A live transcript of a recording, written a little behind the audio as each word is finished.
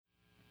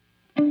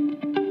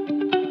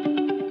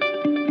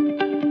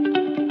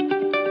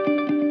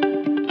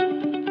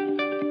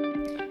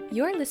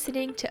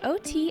listening to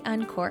OT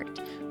Uncorked,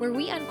 where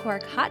we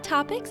uncork hot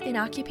topics in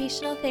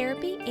occupational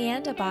therapy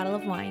and a bottle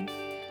of wine.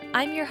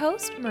 I'm your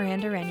host,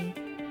 Miranda Rennie.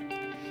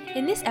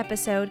 In this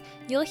episode,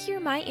 you'll hear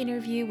my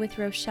interview with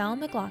Rochelle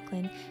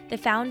McLaughlin, the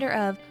founder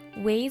of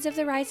Ways of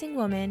the Rising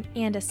Woman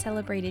and a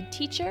celebrated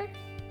teacher,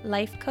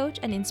 life coach,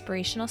 and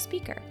inspirational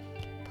speaker.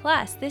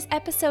 Plus, this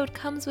episode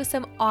comes with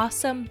some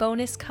awesome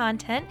bonus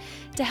content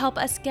to help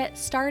us get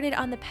started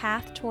on the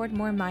path toward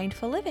more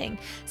mindful living.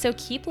 So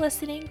keep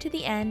listening to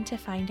the end to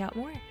find out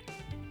more.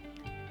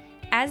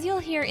 As you'll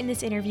hear in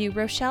this interview,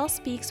 Rochelle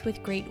speaks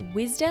with great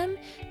wisdom,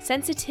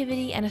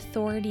 sensitivity, and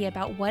authority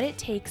about what it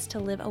takes to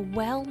live a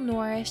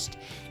well-nourished,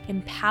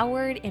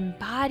 empowered,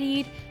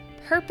 embodied,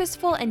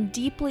 purposeful, and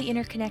deeply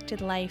interconnected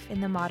life in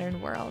the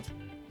modern world.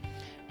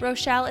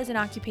 Rochelle is an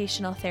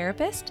occupational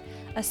therapist,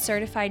 a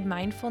certified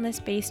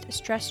mindfulness-based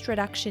stress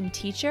reduction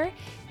teacher,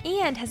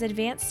 and has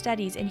advanced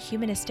studies in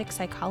humanistic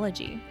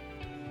psychology.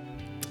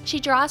 She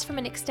draws from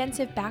an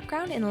extensive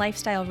background in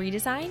lifestyle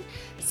redesign,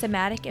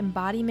 somatic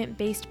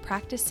embodiment-based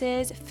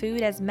practices,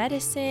 food as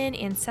medicine,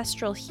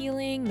 ancestral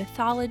healing,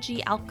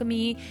 mythology,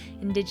 alchemy,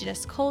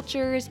 indigenous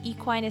cultures,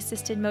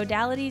 equine-assisted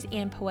modalities,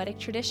 and poetic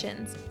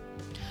traditions.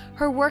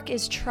 Her work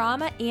is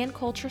trauma and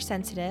culture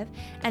sensitive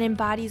and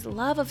embodies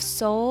love of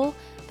soul,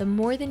 the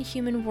more than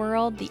human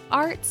world, the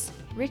arts,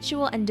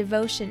 ritual, and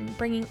devotion,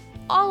 bringing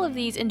all of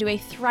these into a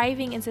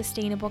thriving and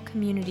sustainable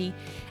community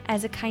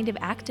as a kind of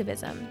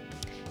activism.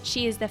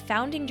 She is the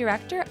founding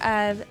director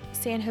of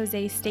San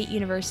Jose State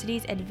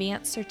University's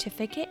Advanced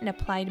Certificate in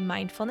Applied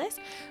Mindfulness,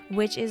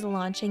 which is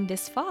launching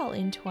this fall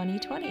in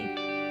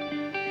 2020.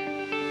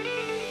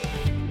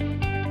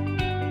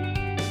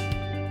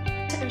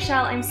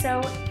 Rochelle, I'm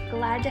so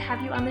glad to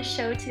have you on the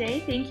show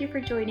today. Thank you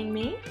for joining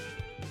me.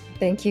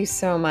 Thank you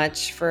so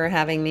much for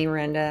having me,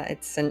 Miranda.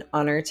 It's an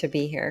honor to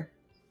be here.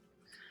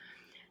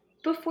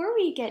 Before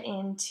we get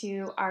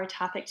into our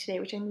topic today,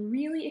 which I'm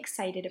really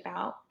excited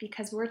about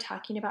because we're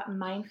talking about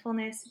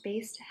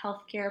mindfulness-based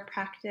healthcare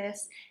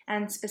practice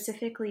and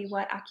specifically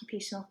what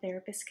occupational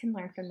therapists can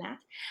learn from that,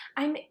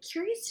 I'm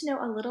curious to know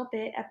a little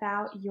bit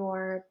about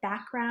your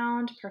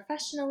background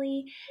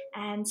professionally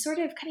and sort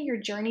of kind of your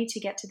journey to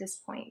get to this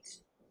point.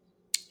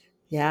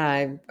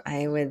 Yeah,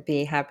 I would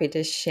be happy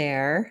to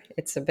share.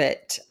 It's a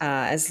bit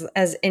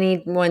as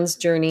anyone's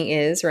journey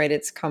is, right?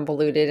 It's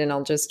convoluted, and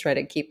I'll just try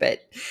to keep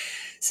it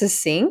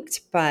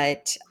succinct.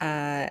 But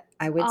I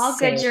would All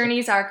say, good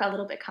journeys are a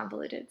little bit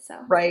convoluted, so.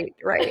 right,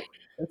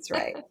 that's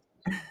right.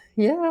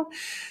 Yeah.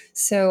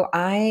 So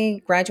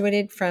I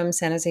graduated from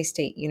San Jose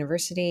State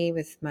University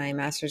with my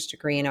master's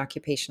degree in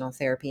occupational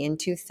therapy in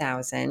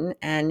 2000,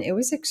 and it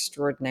was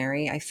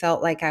extraordinary. I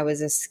felt like I was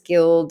a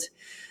skilled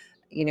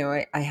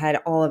I had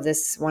all of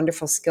this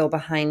wonderful skill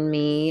behind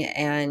me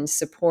and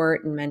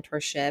support and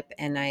mentorship.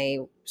 And I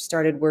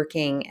started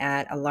working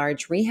at a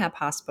large rehab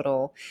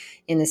hospital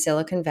in the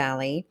Silicon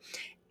Valley,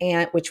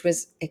 and which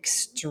was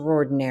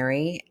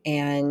extraordinary.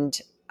 And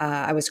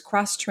I was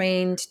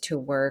cross-trained to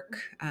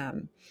work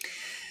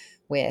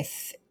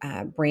with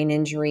brain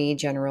injury,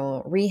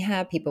 general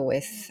rehab, people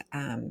with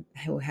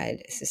who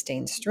had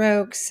sustained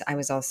strokes. I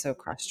was also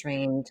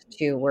cross-trained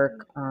to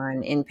work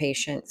on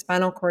inpatient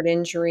spinal cord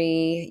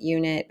injury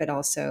unit, but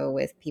also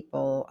with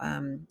people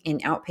in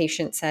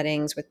outpatient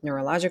settings with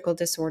neurological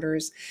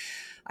disorders.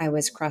 I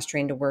was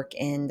cross-trained to work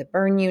in the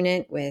burn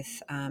unit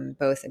with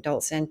both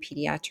adults and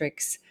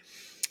pediatrics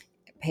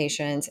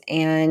patients,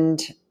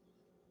 and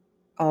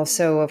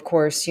also, of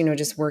course,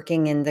 just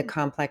working in the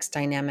complex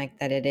dynamic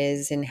that it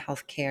is in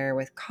healthcare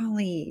with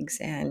colleagues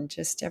and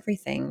just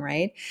everything,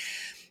 right?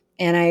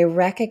 And I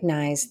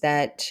recognize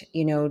that,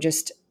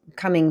 just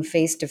coming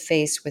face to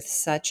face with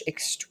such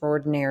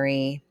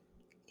extraordinary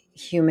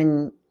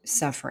human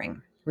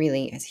suffering,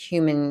 really, as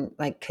human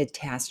like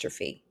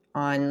catastrophe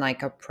on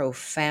like a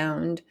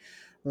profound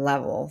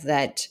level,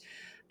 that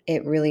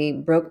it really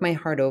broke my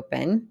heart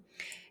open.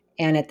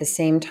 And at the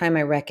same time,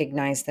 I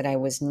recognized that I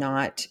was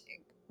not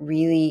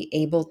really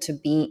able to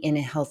be in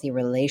a healthy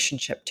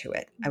relationship to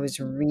it. I was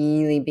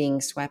really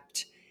being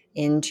swept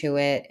into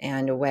it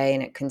and away,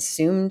 and it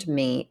consumed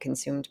me,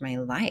 consumed my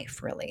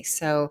life, really.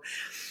 So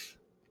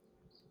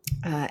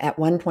at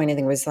one point, I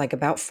think it was like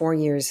about 4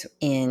 years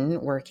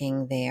in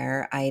working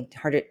there, I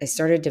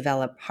started to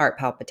develop heart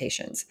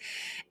palpitations.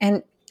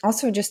 And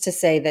also, just to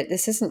say that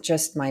this isn't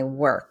just my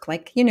work,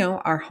 like,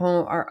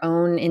 our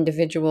own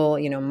individual,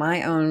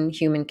 my own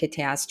human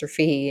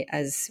catastrophe,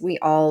 as we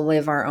all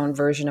live our own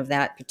version of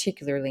that,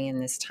 particularly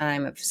in this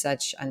time of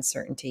such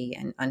uncertainty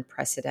and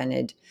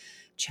unprecedented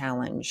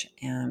challenge.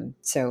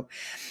 So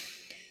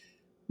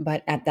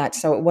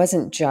it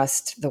wasn't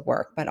just the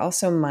work, but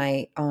also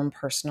my own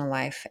personal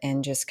life,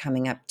 and just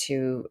coming up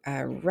to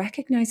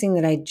recognizing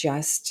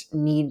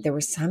that there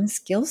was some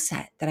skill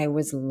set that I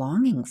was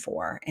longing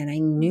for, and I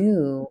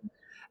knew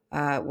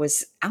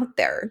was out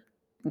there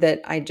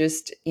that I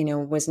just,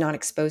 was not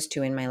exposed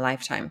to in my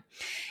lifetime.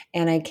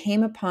 And I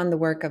came upon the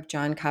work of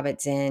Jon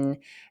Kabat-Zinn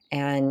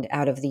and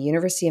out of the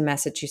University of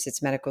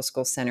Massachusetts Medical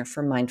School Center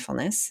for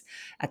Mindfulness.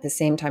 At the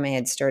same time, I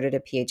had started a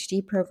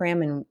PhD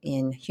program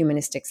in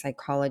humanistic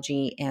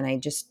psychology, and I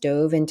just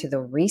dove into the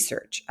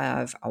research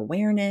of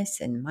awareness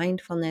and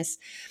mindfulness.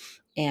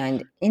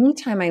 And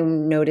anytime I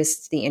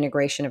noticed the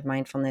integration of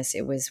mindfulness,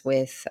 it was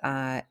with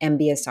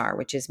MBSR,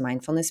 which is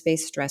mindfulness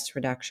based stress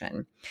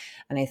reduction.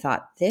 And I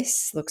thought,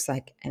 this looks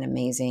like an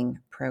amazing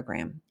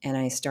program. And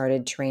I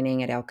started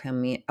training at El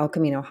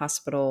Camino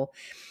Hospital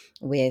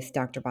with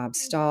Dr. Bob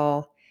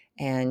Stahl,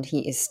 and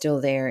he is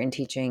still there and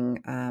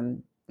teaching.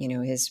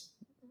 His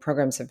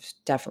programs have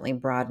definitely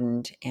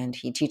broadened, and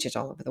he teaches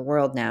all over the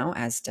world now,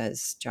 as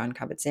does John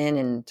Kabat-Zinn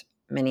and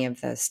many of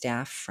the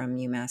staff from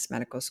UMass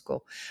Medical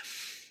School.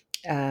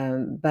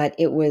 But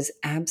it was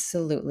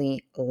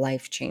absolutely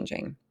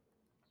life-changing.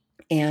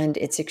 And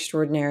it's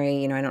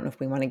extraordinary. I don't know if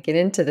we want to get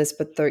into this,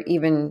 but the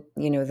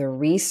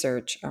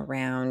research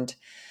around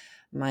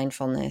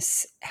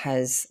mindfulness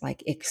has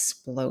like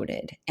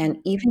exploded. And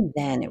even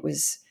then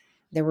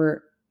there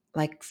were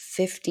like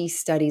 50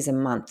 studies a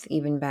month,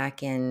 even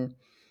back in,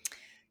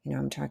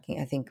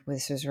 I think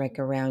this was like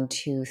around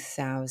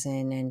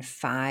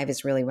 2005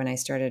 is really when I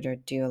started to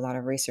do a lot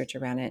of research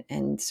around it.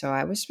 And so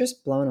I was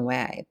just blown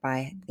away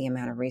by the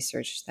amount of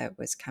research that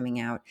was coming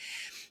out.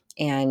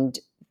 And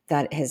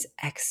that has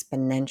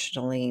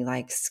exponentially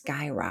like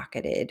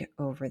skyrocketed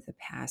over the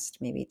past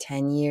maybe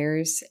 10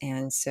 years.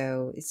 And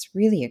so it's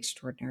really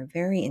extraordinary,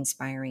 very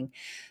inspiring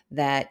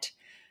that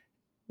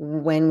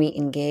when we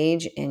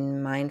engage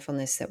in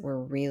mindfulness that we're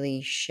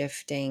really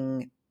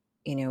shifting,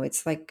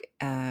 it's like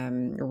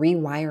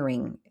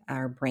rewiring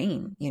our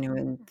brain,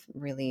 in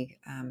really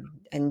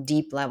in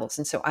deep levels.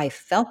 And so I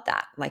felt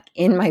that like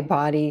in my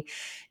body,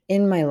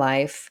 in my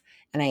life,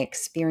 and I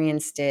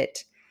experienced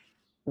it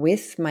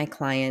with my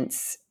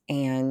clients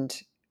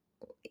and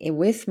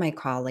with my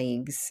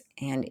colleagues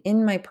and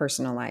in my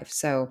personal life.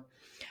 So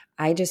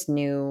I just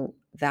knew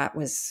that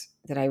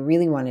I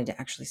really wanted to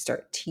actually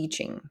start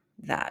teaching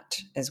that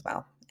as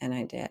well. And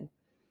I did.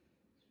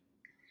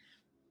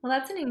 Well,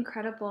 that's an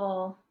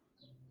incredible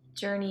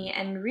journey,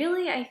 and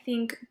really, I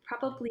think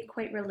probably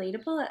quite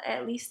relatable,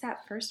 at least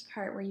that first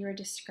part where you were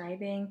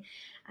describing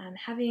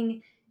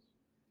having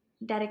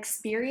that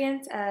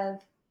experience of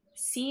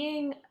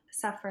seeing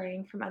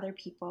suffering from other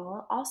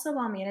people, also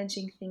while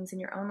managing things in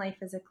your own life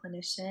as a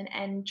clinician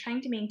and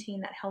trying to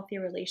maintain that healthy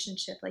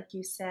relationship, like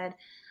you said,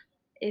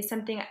 is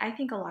something I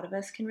think a lot of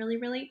us can really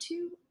relate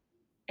to.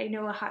 I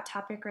know a hot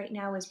topic right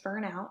now is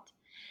burnout.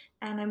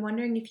 And I'm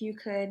wondering if you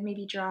could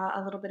maybe draw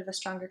a little bit of a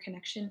stronger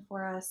connection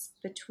for us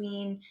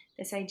between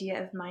this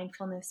idea of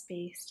mindfulness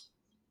based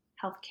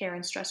healthcare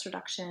and stress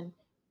reduction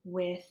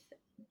with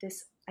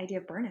this idea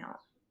of burnout.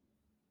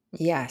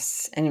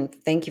 Yes. And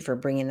thank you for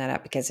bringing that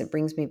up, because it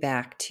brings me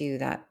back to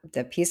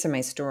the piece of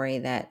my story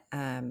that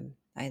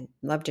I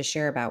love to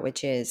share about,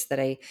 which is that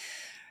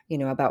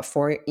about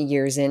 4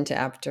 years into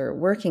after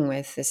working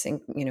with this,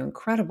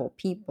 incredible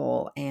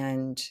people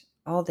and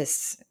all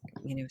this,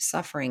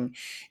 suffering,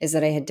 is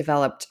that I had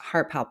developed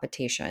heart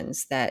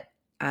palpitations, that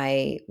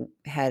I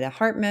had a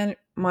heart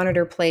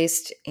monitor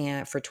placed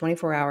for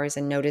 24 hours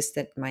and noticed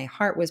that my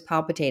heart was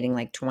palpitating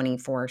like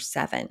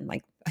 24/7,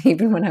 like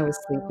even when I was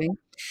sleeping.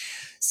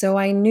 So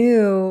I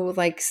knew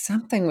like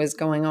something was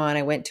going on.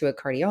 I went to a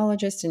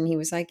cardiologist and he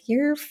was like,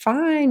 "You're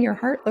fine. Your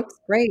heart looks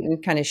great,"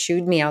 and kind of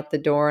shooed me out the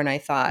door. And I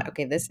thought,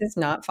 okay, this is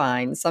not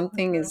fine.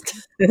 Something is,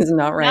 is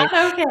not right.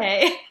 Not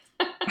okay.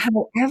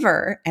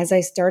 However, as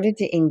I started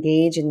to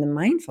engage in the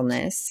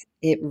mindfulness,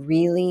 it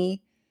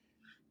really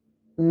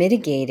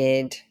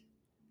mitigated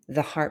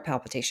the heart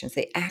palpitations.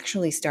 They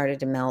actually started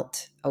to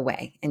melt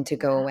away and to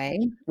go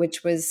away,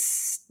 which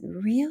was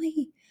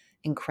really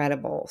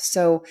incredible.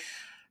 So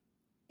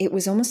it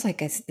was almost like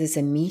this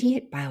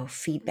immediate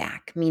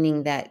biofeedback,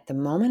 meaning that the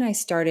moment I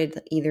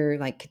started either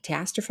like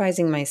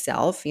catastrophizing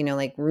myself,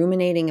 like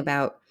ruminating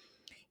about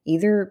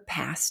either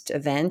past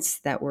events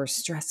that were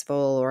stressful,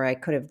 or I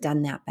could have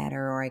done that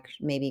better, or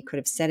maybe could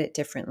have said it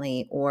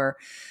differently, or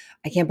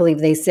I can't believe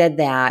they said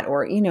that,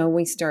 or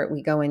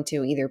we go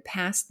into either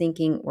past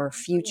thinking or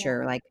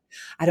future, Yeah. like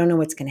I don't know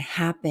what's going to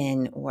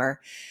happen,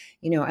 or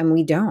and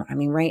we don't. I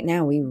mean, right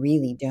now we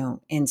really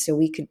don't. And so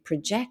we could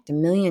project a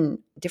million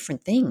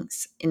different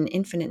things, an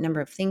infinite number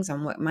of things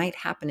on what might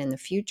happen in the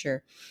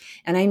future.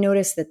 And I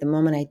noticed that the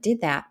moment I did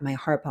that, my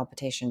heart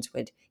palpitations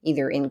would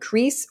either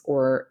increase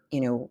or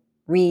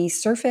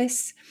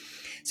resurface.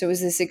 So it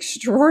was this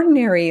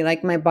extraordinary,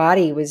 like my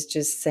body was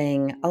just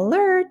saying,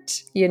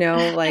 alert,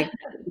 like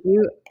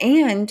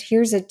and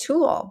here's a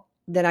tool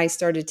that I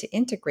started to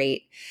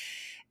integrate.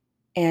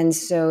 And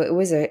so it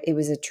was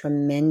a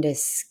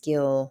tremendous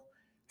skill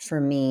for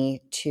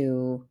me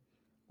to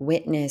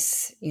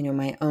witness,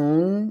 my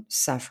own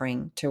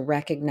suffering, to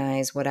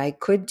recognize what I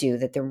could do,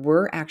 that there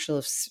were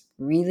actual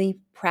really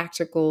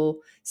practical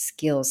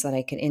skills that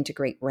I could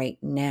integrate right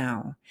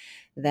now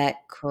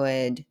that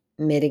could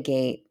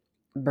mitigate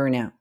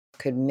burnout,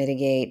 could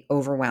mitigate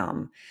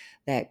overwhelm,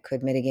 that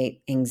could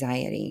mitigate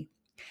anxiety,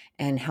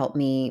 and help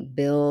me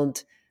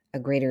build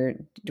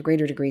greater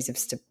degrees of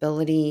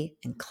stability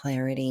and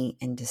clarity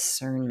and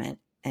discernment.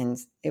 And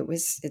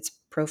it's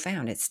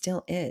profound. It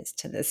still is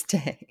to this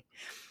day.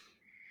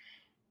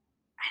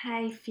 And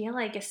I feel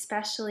like,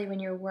 especially when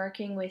you're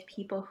working with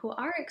people who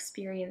are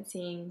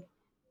experiencing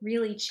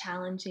really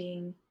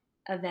challenging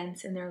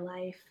events in their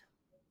life,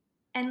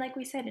 and like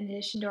we said, in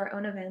addition to our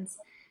own events,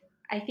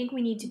 I think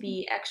we need to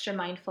be extra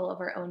mindful of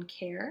our own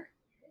care,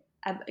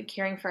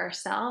 caring for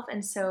ourselves.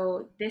 And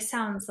so this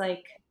sounds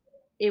like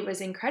it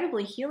was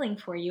incredibly healing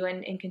for you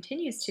and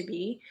continues to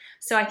be.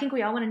 So I think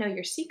we all want to know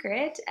your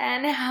secret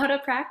and how to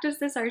practice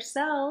this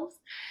ourselves.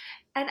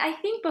 And I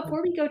think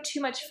before we go too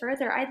much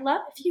further, I'd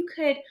love if you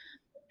could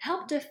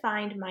help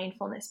define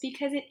mindfulness,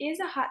 because it is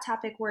a hot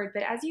topic word,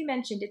 but as you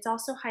mentioned, it's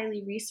also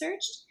highly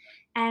researched.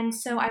 And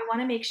so I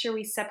want to make sure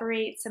we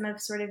separate some of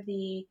sort of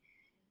the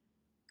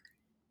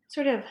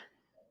sort of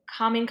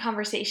common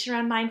conversation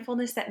around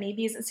mindfulness that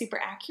maybe isn't super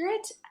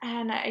accurate,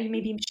 and I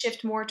maybe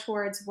shift more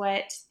towards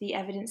what the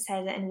evidence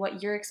says and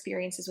what your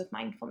experiences with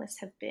mindfulness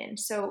have been.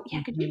 So,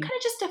 yeah, could you Mhm. kind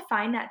of just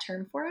define that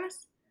term for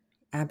us?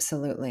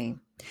 Absolutely.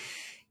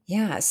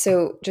 Yeah.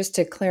 So just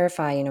to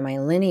clarify, my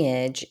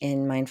lineage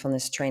in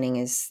mindfulness training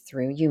is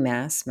through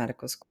UMass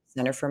Medical School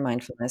Center for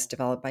Mindfulness,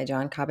 developed by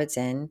John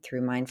Kabat-Zinn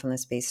through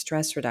mindfulness-based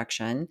stress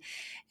reduction.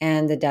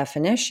 And the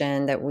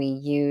definition that we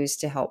use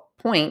to help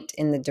point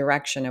in the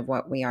direction of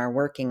what we are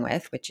working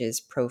with, which is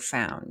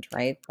profound,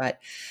 right? But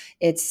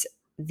it's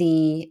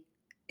the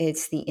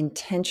it's the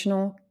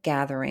intentional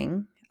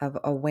gathering of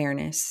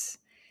awareness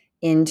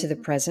into the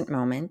present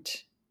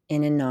moment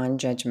in a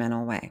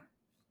non-judgmental way.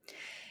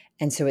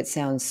 And so it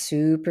sounds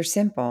super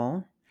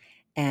simple,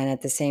 and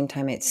at the same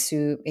time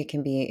it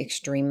can be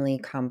extremely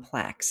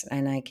complex.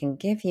 And I can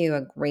give you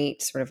a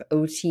great sort of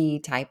OT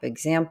type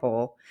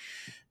example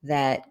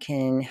that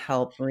can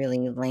help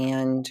really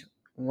land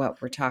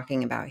what we're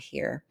talking about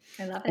here.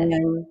 I love it.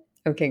 And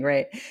okay,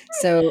 great.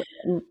 So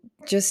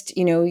just,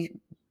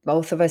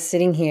 both of us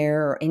sitting here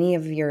or any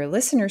of your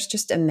listeners,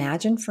 just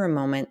imagine for a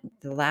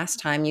moment the last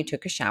time you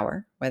took a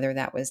shower, whether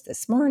that was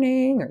this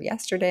morning or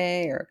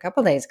yesterday or a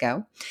couple days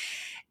ago,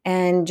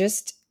 and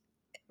just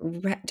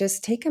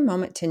take a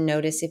moment to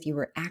notice if you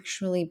were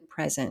actually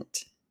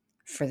present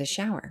for the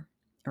shower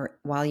or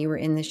while you were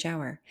in the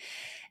shower.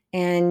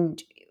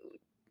 And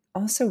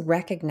also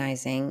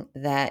recognizing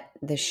that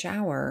the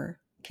shower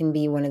can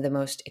be one of the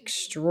most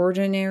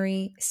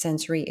extraordinary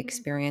sensory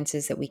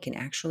experiences that we can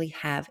actually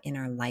have in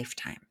our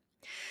lifetime.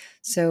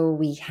 So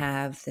we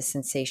have the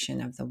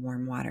sensation of the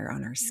warm water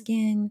on our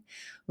skin.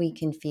 We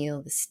can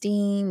feel the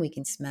steam. We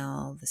can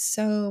smell the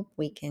soap.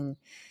 We can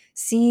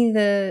see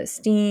the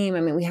steam.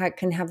 I mean,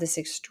 can have this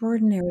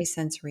extraordinary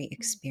sensory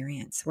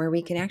experience where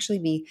we can actually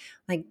be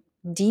like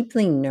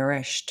deeply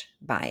nourished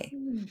by.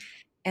 Mm,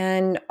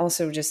 And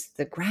also just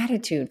the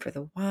gratitude for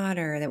the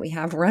water that we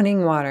have,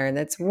 running water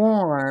that's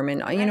warm,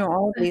 and right.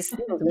 all of these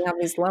things. We have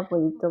these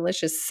lovely,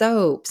 delicious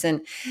soaps.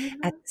 And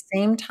at Mhm. the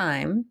same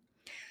time,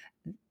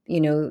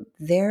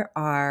 there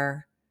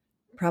are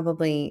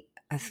probably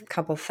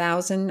couple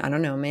thousand, I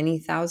don't know, many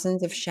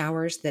thousands of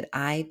showers that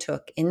I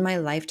took in my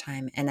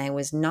lifetime. And I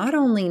was not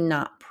only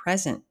not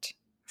present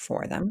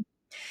for them,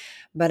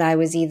 but I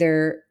was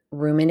either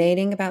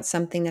ruminating about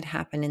something that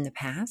happened in the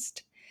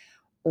past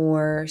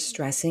or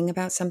stressing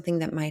about something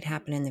that might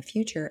happen in the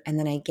future. And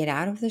then I get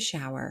out of the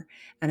shower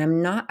and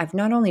I've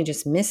not only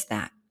just missed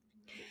that,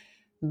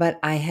 but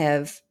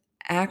I'm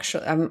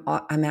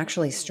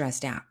actually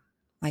stressed out.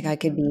 Like I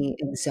could Mhm. be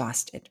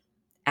exhausted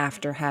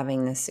after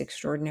having this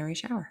extraordinary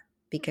shower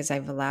because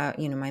I've allowed,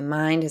 my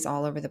mind is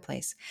all over the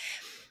place.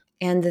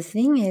 And the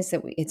thing is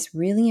that it's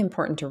really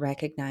important to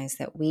recognize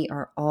that we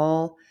are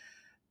all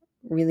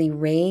really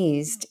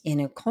raised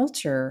in a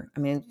culture. I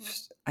mean,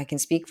 I can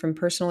speak from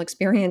personal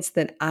experience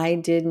that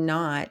I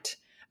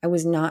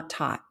was not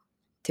taught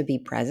to be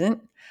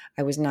present.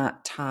 I was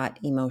not taught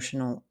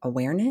emotional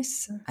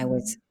awareness.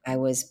 Mhm. I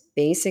was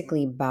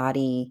basically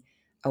body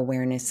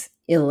awareness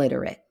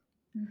illiterate.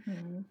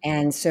 Mhm.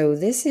 And so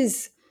this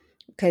is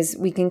because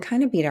we can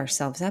kind of beat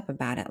ourselves up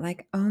about it.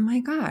 Like, oh my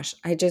gosh,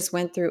 I just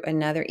went through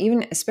another,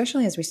 even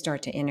especially as we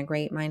start to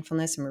integrate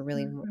mindfulness and we're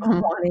really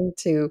Mhm. wanting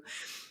to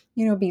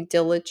be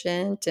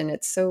diligent. And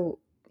it's so,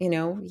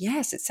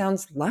 yes, it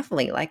sounds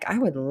lovely. Like I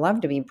would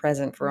love to be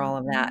present for all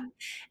of that. Mhm.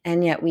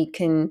 And yet we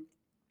can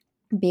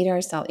beat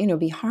ourselves,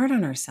 be hard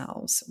on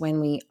ourselves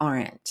when we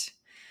aren't.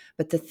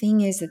 But the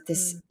thing is that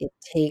Mhm. it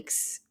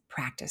takes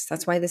practice.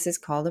 That's why this is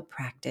called a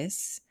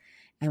practice.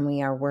 And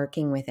we are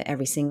working with it.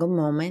 Every single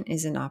moment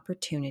is an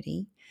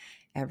opportunity.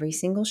 Every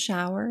single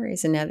shower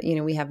is another,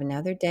 we have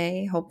another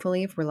day.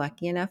 Hopefully, if we're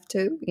lucky enough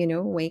to,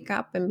 wake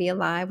up and be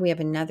alive, we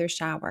have another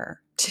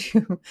shower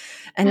to,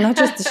 and not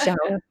just the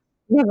shower.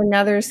 We have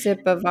another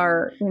sip of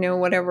our,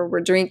 whatever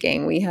we're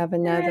drinking. We have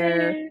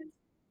another Right.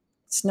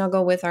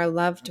 snuggle with our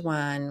loved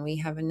one. We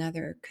have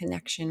another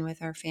connection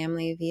with our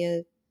family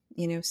via,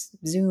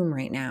 Zoom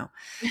right now.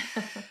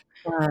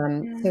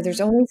 So there's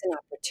Yeah. always an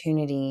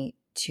opportunity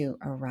to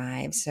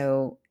arrive.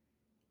 So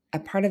a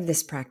part of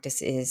this practice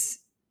is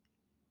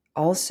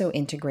also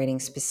integrating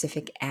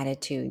specific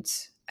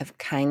attitudes of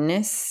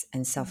kindness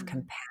and Mm.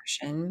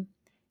 self-compassion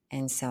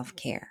and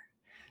self-care,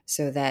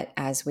 so that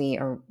as we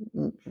are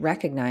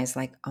recognize,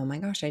 like, oh my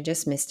gosh, I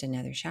just missed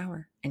another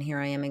shower and here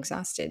I am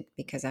exhausted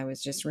because I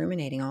was just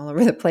ruminating all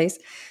over the place.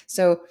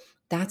 So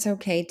that's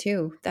okay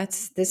too.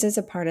 This is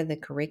a part of the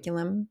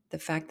curriculum. The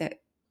fact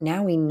that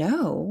now we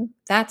know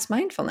that's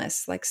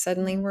mindfulness. Like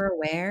suddenly we're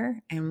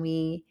aware and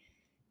we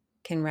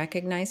can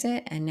recognize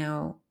it. And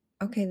now,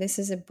 okay, this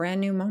is a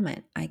brand new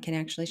moment. I can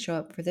actually show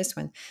up for this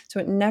one. So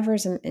it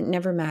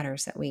never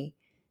matters that we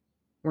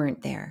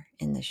weren't there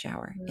in the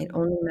shower. It Mm.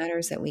 only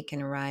matters that we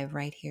can arrive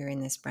right here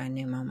in this brand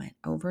new moment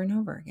over and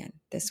over again.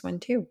 This one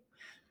too.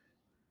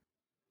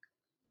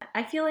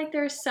 I feel like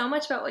there's so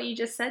much about what you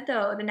just said,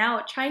 though, that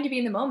now trying to be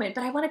in the moment,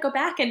 but I want to go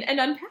back and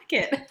unpack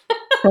it.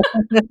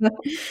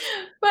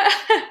 But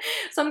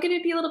so I'm going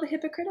to be a little bit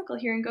hypocritical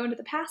here and go into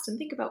the past and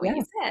think about what Yeah.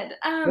 you said.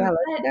 Yeah.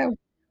 Let's go.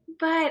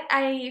 But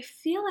I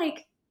feel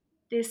like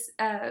this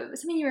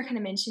something you were kind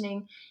of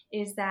mentioning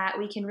is that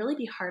we can really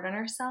be hard on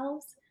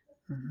ourselves.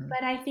 Hmm.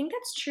 But I think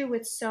that's true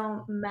with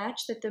so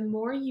much that the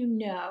more you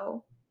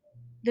know,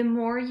 the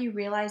more you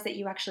realize that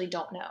you actually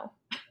don't know.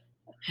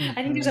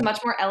 I think there's a Hmm.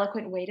 much more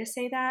eloquent way to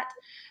say that.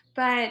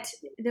 But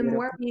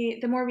Beautiful.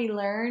 the more we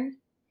learn,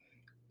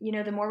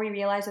 the more we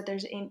realize that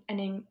there's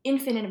an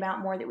infinite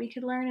amount more that we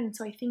could learn. And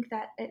so I think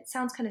that it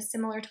sounds kind of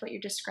similar to what you're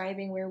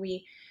describing, where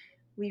we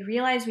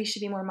realize we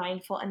should be more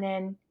mindful, and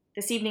then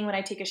this evening when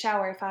I take a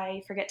shower, if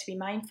I forget to be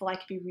mindful, I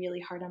could be really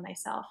hard on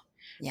myself.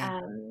 Yeah.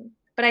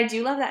 But I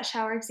do love that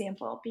shower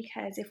example,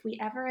 because if we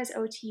ever as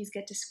OTs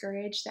get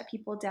discouraged that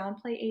people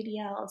downplay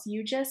ADLs,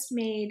 you just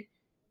made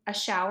a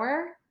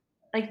shower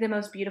like the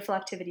most beautiful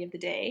activity of the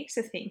day.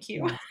 So thank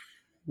you. Yes.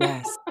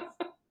 Yes.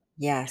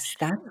 Yes.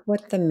 That's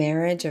what the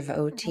marriage of I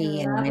OT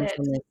and love it.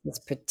 mindfulness is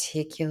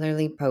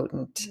particularly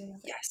potent. I love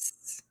it.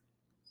 Yes.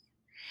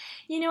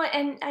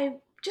 And I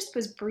just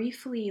was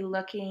briefly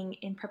looking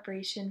in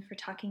preparation for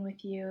talking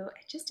with you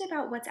just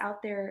about what's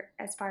out there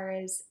as far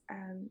as,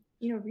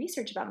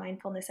 research about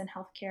mindfulness and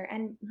healthcare.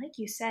 And like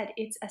you said,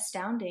 it's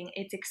astounding.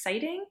 It's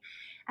exciting.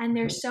 And Mhm.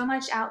 there's so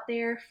much out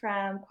there,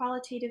 from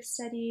qualitative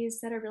studies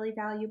that are really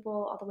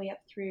valuable all the way up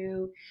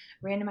through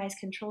randomized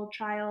controlled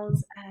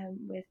trials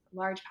with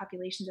large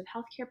populations of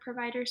healthcare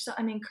providers. So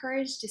I'm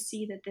encouraged to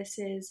see that this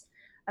is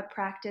a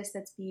practice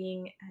that's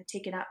being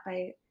taken up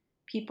by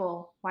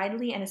people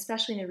widely, and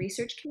especially in the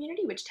research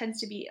community, which tends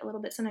to be a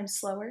little bit sometimes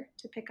slower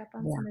to pick up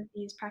on Yeah. some of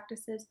these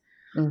practices.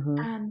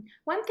 Hmm.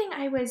 One thing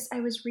I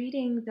was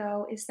reading,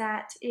 though, is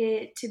that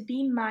to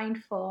be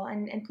mindful,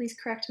 and please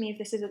correct me if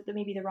this is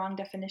maybe the wrong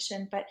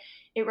definition, but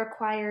it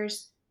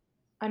requires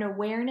an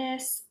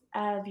awareness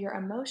of your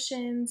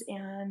emotions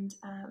and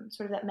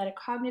sort of that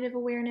metacognitive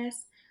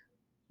awareness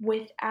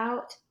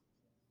without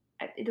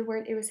the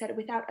word it was said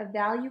without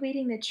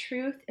evaluating the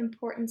truth,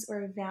 importance,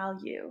 or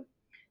value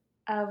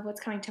of what's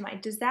coming to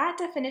mind. Does that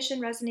definition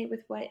resonate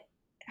with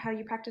how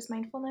you practice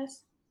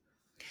mindfulness?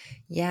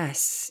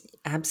 Yes,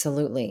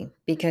 absolutely.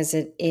 Because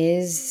it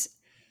is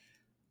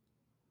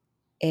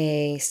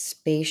a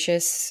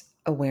spacious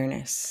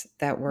awareness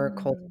that we're Mm,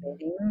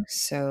 cultivating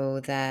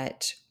so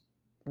that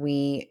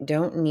we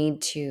don't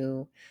need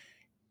to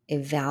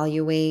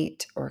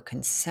evaluate or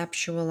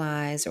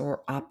conceptualize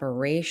or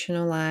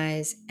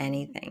operationalize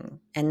anything.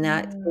 And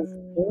that is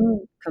mm,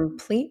 in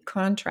complete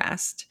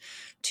contrast yes.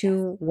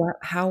 to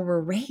how we're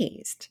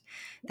raised.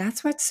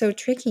 That's what's so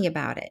tricky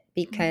about it,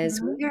 because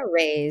Mm-hmm. we are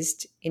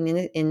raised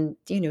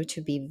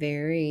to be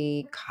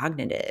very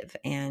cognitive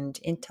and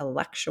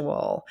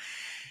intellectual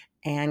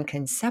and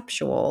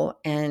conceptual,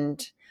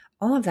 and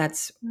all of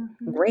that's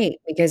Mm-hmm. great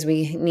because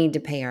we need to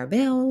pay our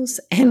bills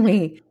and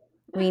we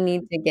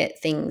need to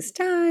get things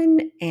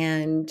done,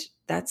 and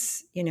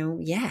that's,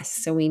 yes,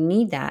 so we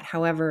need that.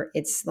 However,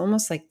 it's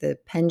almost like the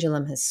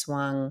pendulum has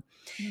swung,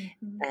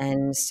 Mm-hmm.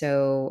 and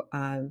so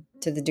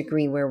to the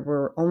degree where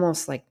we're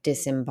almost like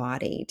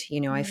disembodied,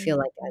 I feel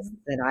like as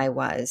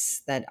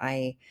Mm-hmm. that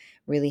I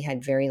really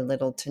had very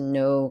little to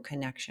no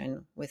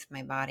connection with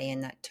my body,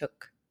 and that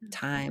took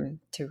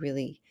time to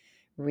really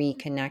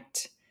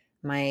reconnect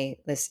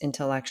this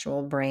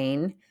intellectual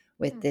brain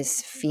with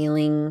this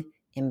feeling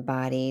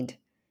embodied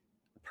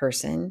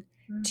person,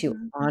 to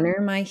Mm-hmm. honor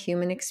my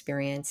human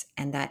experience,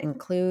 and that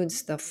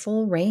includes the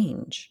full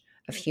range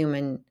of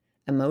human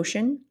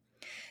emotion.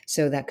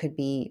 So that could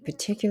be,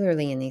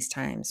 particularly in these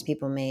times,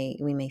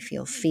 we may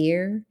feel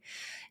fear,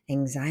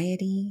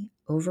 anxiety,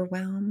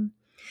 overwhelm.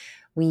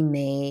 We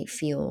may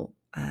feel,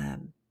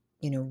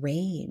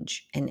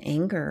 rage and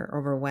anger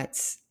over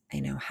what's,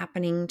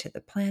 happening to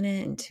the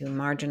planet and to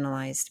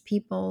marginalized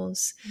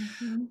peoples.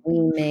 Mm-hmm. We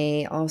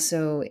may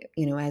also,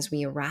 as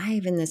we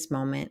arrive in this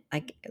moment,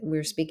 like we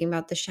were speaking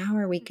about the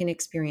shower, we can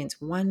experience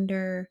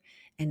wonder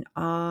and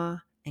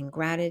awe and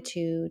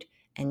gratitude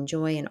and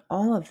joy. And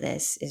all of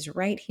this is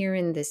right here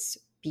in this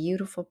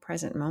beautiful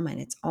present moment.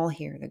 It's all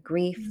here: the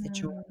grief, the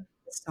joy,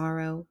 the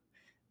sorrow,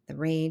 the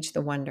rage,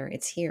 the wonder.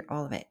 It's here,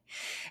 all of it.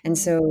 And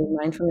so Mm-hmm.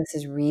 mindfulness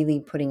is really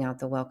putting out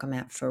the welcome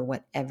mat for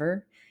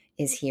whatever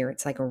is here.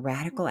 It's like a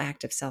radical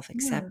act of self Mm.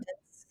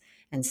 acceptance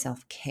and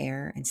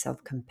self-care and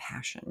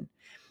self-compassion.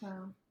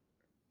 Wow.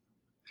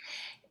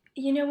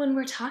 When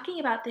we're talking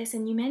about this,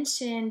 and you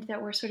mentioned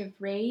that we're sort of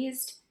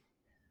raised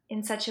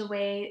in such a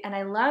way, and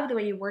I love the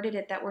way you worded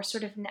it, that we're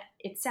sort of,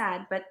 it's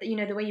sad, but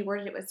the way you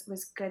worded it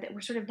was good, that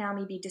we're sort of now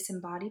maybe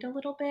disembodied a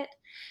little bit,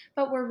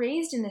 but we're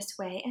raised in this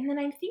way. And then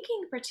I'm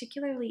thinking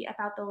particularly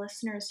about the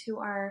listeners who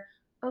are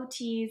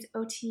OTs,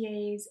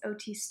 OTAs,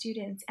 OT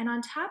students, and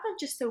on top of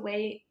just the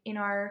way in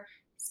our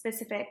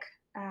specific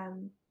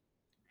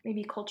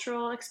maybe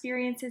cultural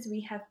experiences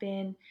we have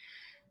been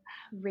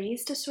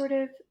raised to sort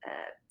of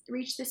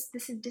reach this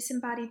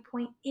disembodied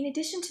point. In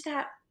addition to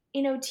that,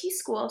 in OT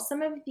school,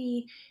 some of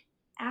the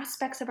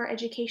aspects of our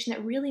education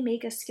that really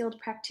make us skilled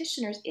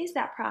practitioners is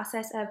that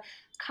process of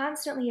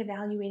constantly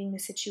evaluating the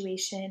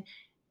situation,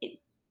 it,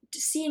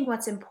 seeing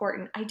what's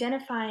important,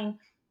 identifying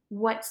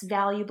what's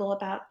valuable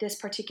about this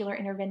particular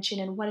intervention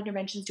and what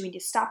interventions do we need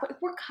to stop. But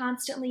we're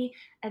constantly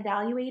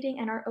evaluating,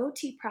 and our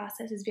OT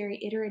process is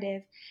very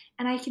iterative.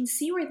 And I can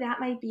see where that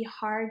might be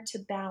hard to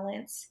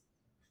balance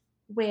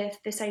with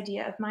this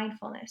idea of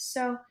mindfulness.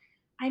 So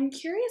I'm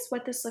curious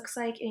what this looks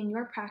like in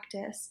your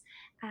practice,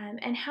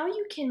 and how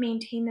you can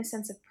maintain this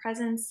sense of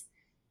presence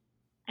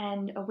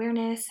and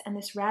awareness and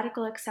this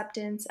radical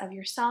acceptance of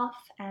yourself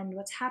and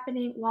what's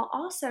happening, while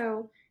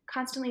also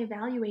constantly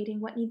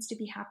evaluating what needs to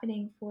be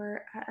happening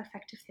for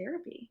effective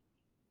therapy.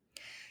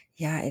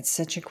 Yeah, it's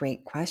such a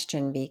great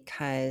question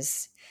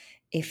because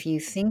if you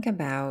think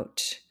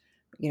about,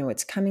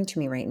 what's coming to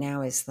me right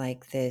now is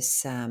like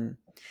this,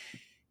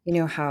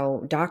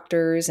 how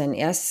doctors and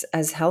us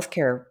as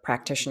healthcare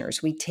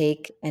practitioners, we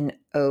take an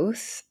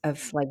oath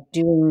of like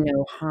doing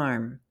no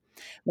harm.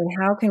 But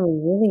how can we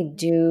really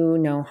do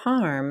no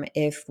harm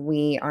if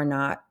we are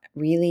not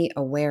really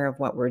aware of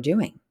what we're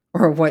doing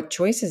or what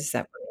choices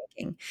that we're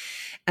making?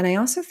 And I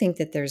also think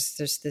that there's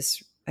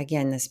this,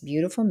 again, this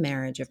beautiful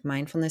marriage of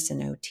mindfulness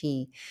and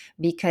OT,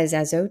 because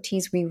as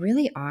OTs we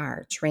really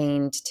are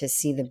trained to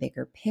see the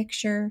bigger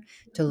picture,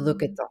 to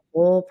look at Mm, the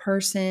whole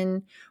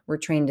person. We're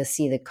trained to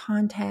see the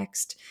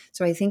context.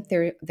 So I think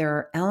there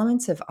are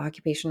elements of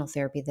occupational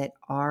therapy that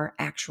are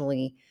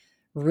actually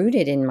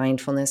rooted in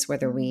mindfulness,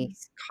 whether we mm,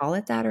 call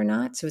it that or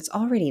not. So it's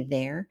already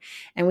there.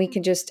 And we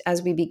could just,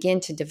 as we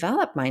begin to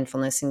develop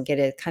mindfulness and get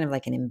a kind of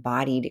like an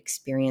embodied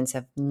experience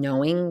of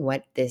knowing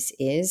what this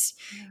is,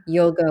 yeah.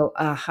 you'll go,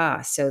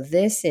 aha, so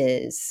this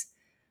is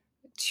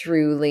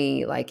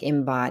truly like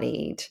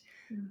embodied,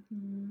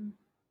 Mhm.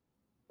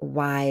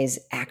 wise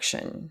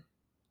action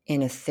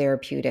in a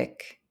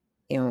therapeutic,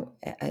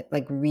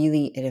 like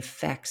really it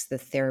affects the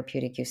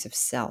therapeutic use of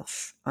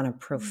self on a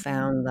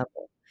profound Mhm.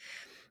 level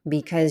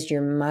because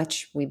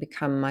we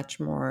become much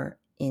more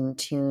in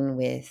tune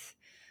with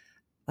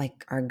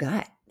like our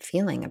gut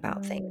feeling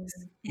about things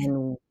Mhm.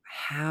 and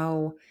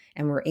how,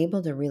 and we're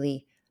able to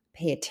really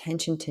pay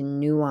attention to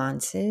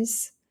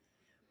nuances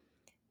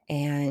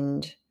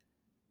and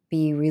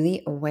be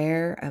really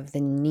aware of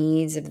the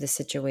needs of the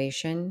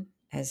situation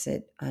as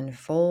it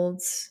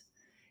unfolds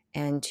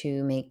and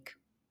to make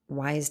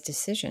wise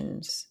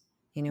decisions.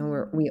 We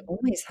Mhm.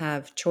 always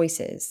have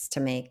choices to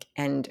make,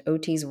 and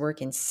OTs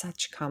work in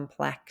such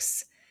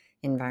complex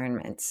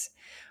environments.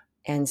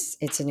 And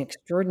it's an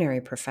extraordinary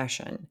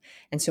profession.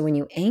 And so when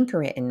you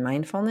anchor it in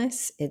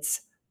mindfulness,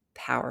 it's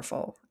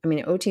powerful. I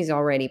mean, OT is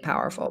already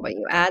powerful, but Mhm.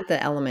 you add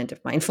the element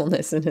of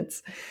mindfulness and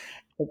it's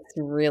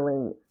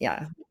really,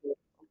 yeah.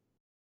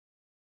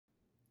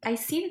 I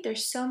see that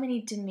there's so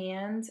many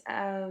demands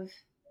of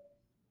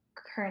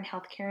current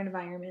healthcare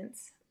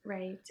environments,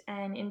 right?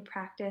 And in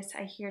practice,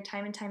 I hear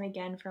time and time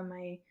again from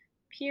my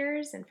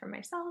peers and from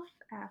myself,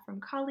 from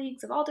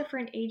colleagues of all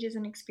different ages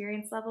and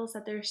experience levels,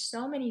 that there's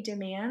so many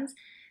demands.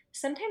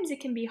 Sometimes it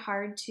can be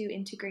hard to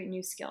integrate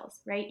new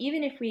skills, right?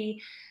 Even if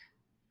we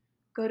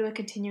go to a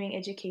continuing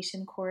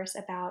education course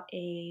about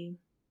a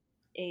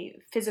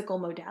physical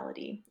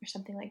modality or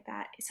something like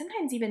that.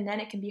 Sometimes even then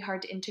it can be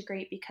hard to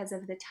integrate because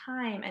of the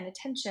time and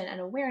attention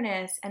and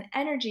awareness and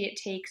energy it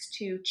takes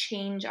to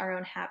change our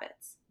own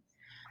habits.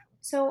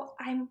 So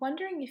I'm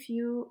wondering if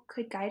you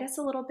could guide us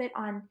a little bit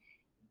on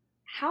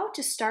how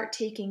to start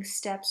taking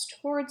steps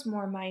towards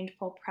more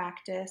mindful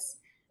practice,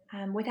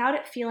 without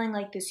it feeling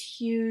like this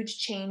huge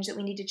change that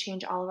we need to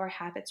change all of our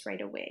habits right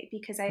away.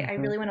 Because I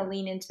Mhm. really want to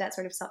lean into that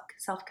sort of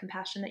self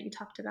compassion that you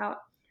talked about,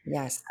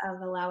 Yes.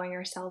 of allowing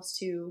ourselves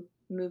to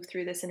move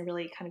through this in a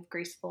really kind of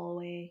graceful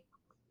way.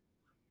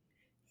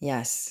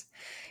 Yes.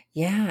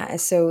 Yeah.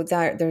 So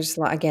there's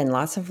again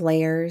lots of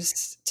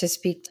layers to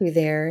speak to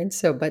there. And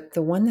so, but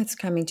the one that's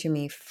coming to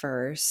me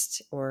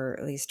first, or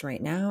at least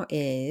right now,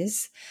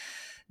 is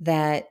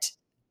that,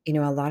 a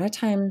lot of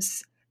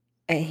times,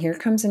 and here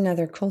comes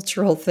another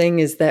cultural thing,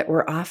 is that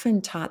we're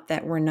often taught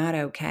that we're not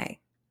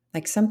okay.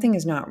 Like something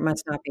is Mm, not,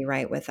 must not be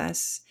right with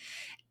us.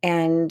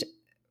 And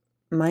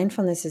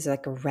mindfulness is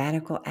like a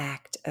radical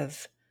act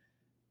of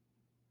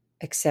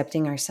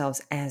accepting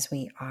ourselves as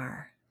we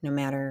are, no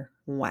matter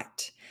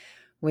what,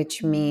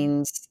 which mm,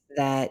 means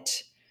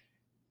that,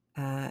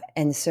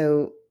 and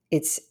so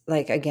it's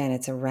like, again,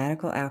 it's a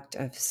radical act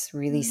of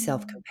really Mm.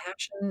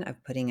 self-compassion,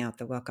 of putting out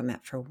the welcome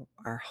mat for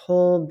our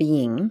whole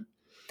being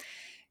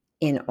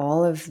in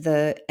all of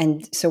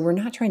and so we're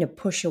not trying to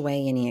push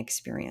away any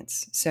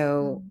experience.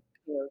 So,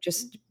 Mm.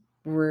 just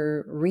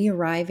we're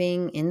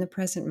re-arriving in the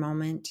present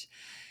moment,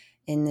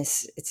 in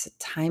this, it's a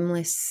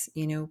timeless,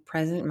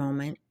 present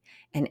moment,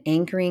 and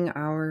anchoring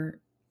our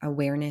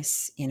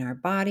awareness in our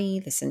body,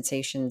 the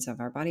sensations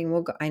of our body.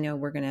 And I know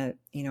we're going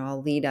to,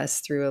 I'll lead us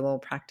through a little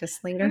practice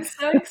later. I'm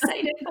so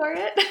excited for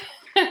it.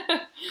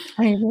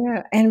 I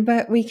know.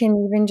 But we can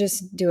even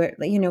just do it,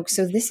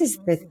 so this is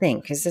the thing,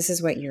 because this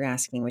is what you're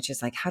asking, which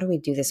is like, how do we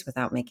do this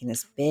without making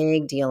this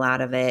big deal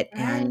out of it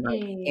and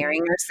like Right.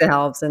 scaring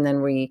ourselves? And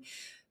then we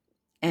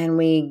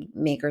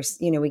make our,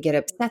 we get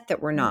upset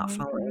that we're not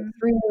following Mhm.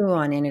 through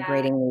on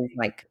integrating these,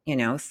 Exactly.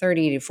 like,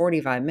 30 to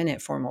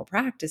 45-minute formal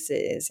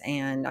practices.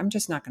 And I'm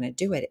just not going to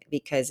do it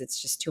because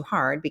it's just too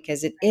hard,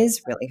 because it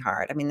is really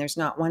hard. I mean, there's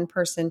not one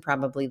person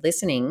probably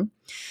listening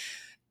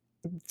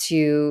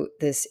to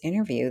this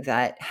interview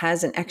that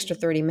has an extra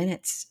 30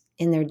 minutes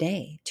in their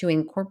day to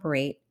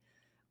incorporate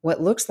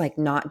what looks like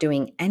not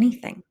doing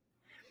anything.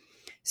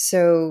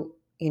 So,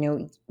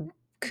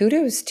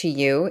 kudos to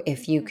you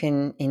if you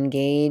can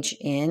engage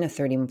in a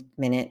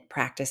 30-minute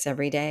practice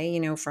every day,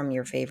 from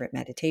your favorite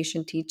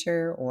meditation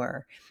teacher,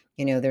 or,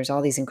 there's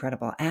all these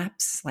incredible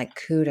apps, like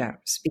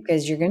kudos,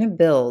 because you're going to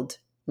build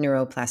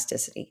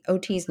neuroplasticity.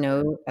 OTs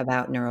know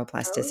about Oh,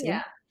 neuroplasticity.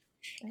 yeah.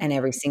 And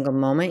every single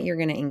moment you're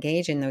going to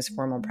engage in those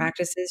formal Mhm.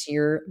 practices,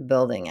 you're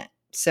building it.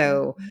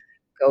 So Mhm.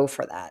 go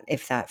for that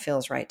if that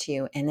feels right to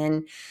you. And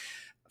then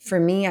for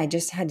me, I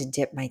just had to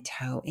dip my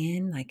toe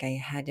in. Like,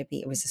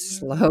 it was a Mhm.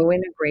 slow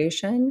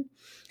integration.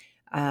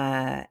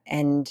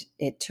 And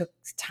it took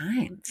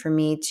time for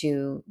me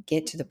to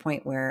get to the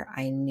point where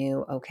I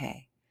knew,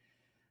 okay,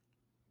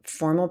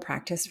 formal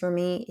practice for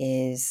me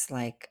is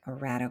like a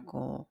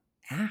radical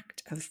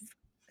act of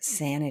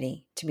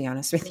sanity, to be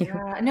honest with you.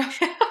 Yeah, no.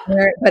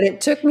 But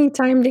it took me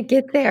time to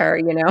get there.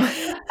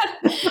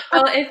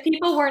 Well, if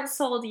people weren't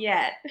sold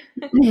yet,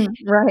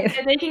 Right.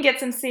 if they can get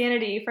some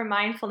sanity from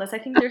mindfulness, I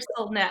think they're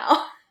sold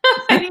now.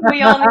 I think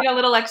we all need a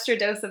little extra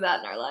dose of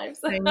that in our lives.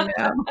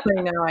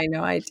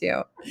 I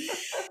do.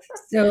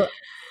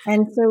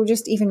 So,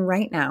 just even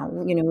right now,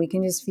 we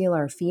can just feel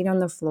our feet on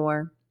the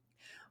floor.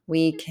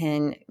 We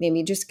can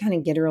maybe just kind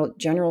of get a real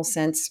general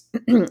sense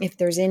if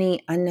there's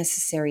any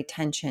unnecessary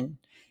tension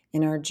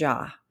in our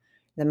jaw,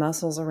 the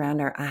muscles around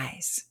our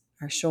eyes,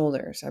 our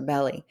shoulders, our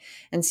belly,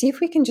 and see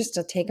if we can just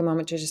take a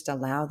moment to just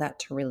allow that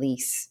to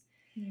release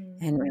Mm.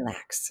 and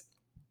relax.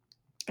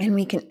 And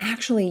we can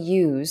actually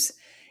use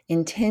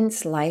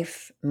intense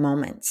life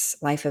moments,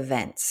 life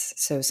events.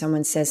 So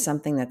someone says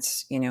something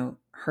that's,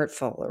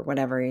 hurtful or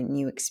whatever, and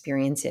you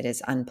experience it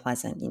as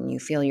unpleasant and you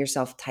feel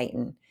yourself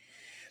tighten.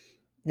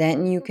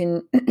 Then you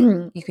can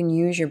you can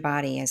use your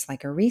body as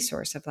like a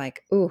resource of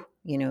like, oh,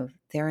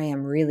 there I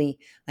am really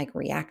like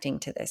reacting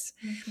to this.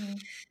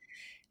 Mhm.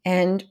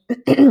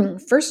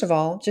 And first of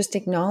all, just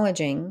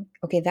acknowledging,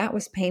 okay, that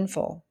was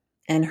painful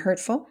and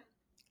hurtful.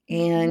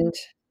 Mhm.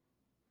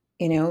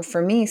 And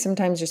for me,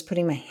 sometimes just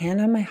putting my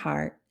hand on my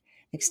heart,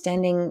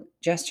 extending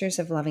gestures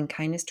of loving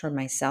kindness toward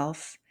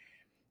myself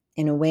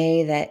in a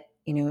way that,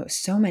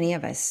 so many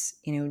of us,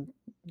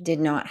 did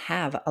not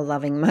have a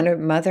loving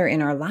mother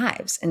in our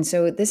lives. And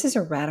so this is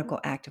a radical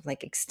act of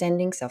like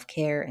extending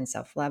self-care and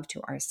self-love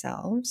to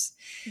ourselves,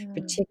 Mm.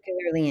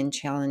 particularly in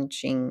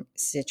challenging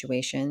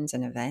situations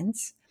and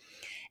events.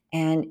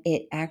 And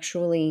it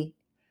actually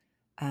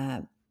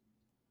uh,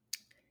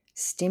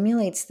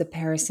 stimulates the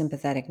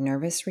parasympathetic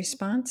nervous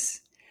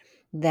response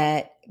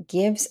that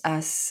gives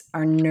us,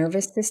 our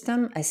nervous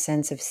system, a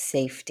sense of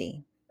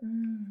safety.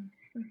 Mm.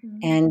 Mhm.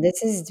 And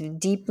this is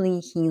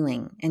deeply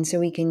healing. And so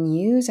we can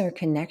use our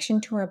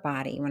connection to our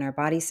body when our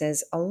body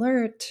says,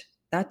 alert,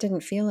 that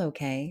didn't feel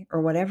okay,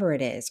 or whatever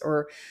it is.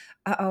 Or,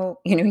 oh,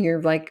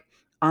 you're like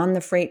on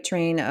the freight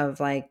train of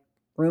like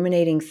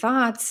ruminating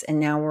thoughts. And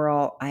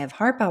now I have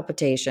heart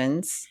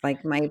palpitations.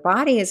 Like, my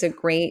body is a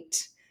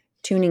great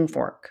tuning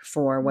fork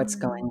for what's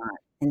going Mm. on.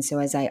 And so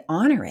as I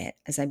honor it,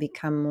 as I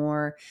become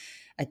more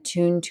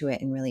attuned to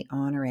it and really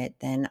honor it,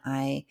 then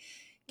I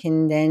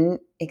can then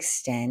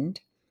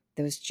extend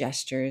those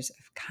gestures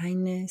of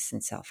kindness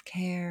and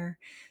self-care,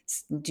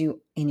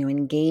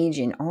 engage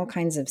in all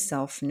kinds of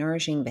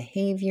self-nourishing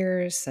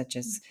behaviors, such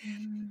as,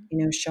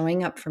 Mhm.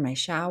 showing up for my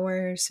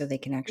showers so they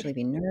can actually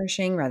be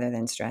nourishing rather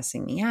than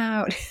stressing me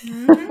out.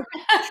 Mhm.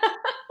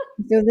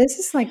 So this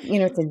is like,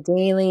 it's a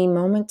daily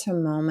moment to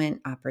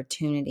moment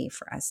opportunity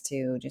for us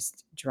to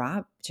just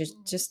drop,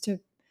 just to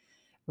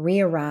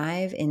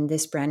re-arrive in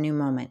this brand new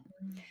moment.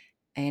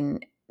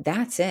 And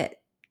that's it.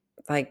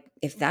 Like,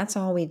 if that's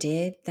all we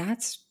did,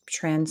 that's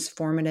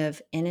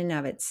transformative in and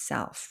of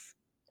itself.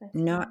 That's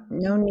Not right.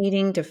 no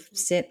needing to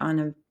sit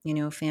on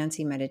a,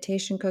 fancy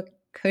meditation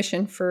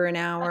cushion for an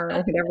hour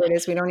or whatever it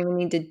is. We don't even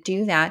need to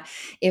do that.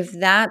 If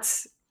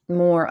that's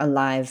more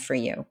alive for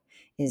you,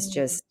 is Mm.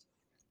 just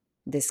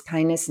this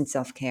kindness and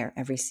self-care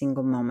every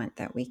single moment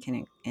that we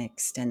can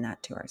extend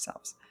that to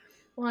ourselves.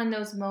 Well, and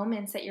those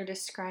moments that you're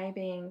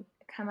describing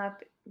come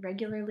up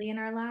regularly in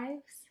our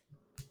lives.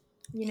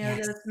 You know,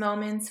 Yes. those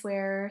moments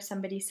where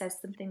somebody says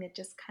something that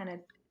just kind of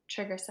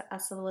triggers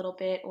us a little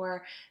bit,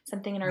 or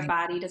something in our Right.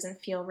 body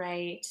doesn't feel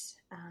right.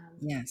 Um,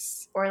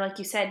 Yes. or like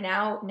you said,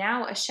 now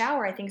a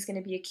shower I think is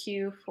going to be a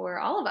cue for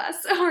all of us.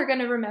 We're going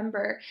to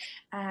remember.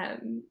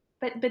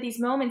 But these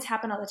moments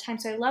happen all the time.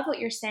 So I love what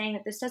you're saying,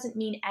 that this doesn't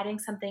mean adding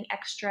something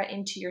extra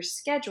into your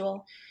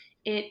schedule.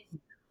 It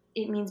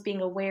it means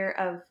being aware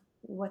of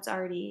what's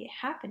already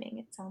happening,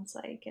 it sounds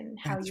like, and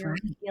how That's you're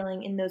right.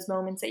 feeling in those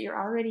moments that you're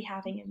already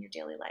having in your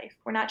daily life.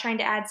 We're not trying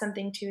to add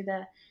something to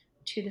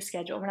the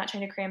schedule. We're not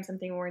trying to cram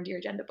something more into your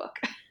agenda book.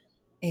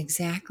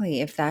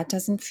 Exactly. If that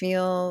doesn't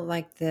feel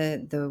like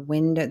the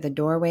window, the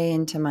doorway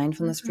into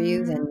mindfulness for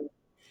you, Mhm. then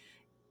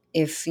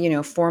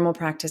if, formal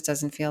practice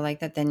doesn't feel like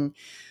that, then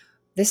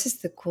this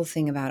is the cool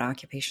thing about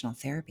occupational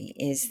therapy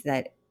is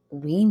that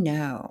we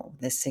know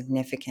the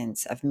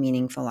significance of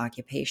meaningful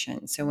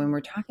occupation. So when we're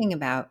talking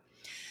about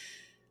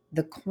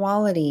the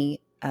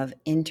quality of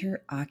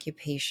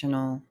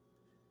interoccupational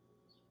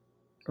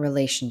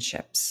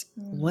relationships,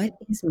 what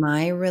Mm. is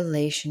my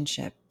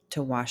relationship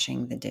to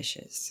washing the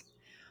dishes?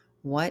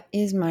 What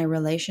is my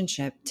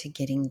relationship to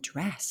getting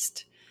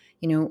dressed?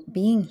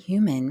 Being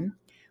human,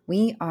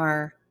 we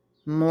are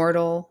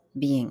mortal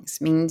beings,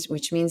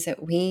 which means that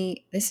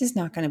this is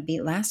not going to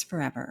be last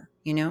forever.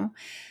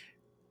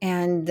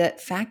 And the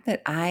fact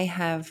that I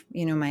have,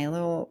 my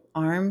little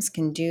arms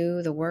can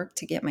do the work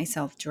to get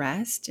myself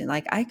dressed,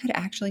 like I could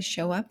actually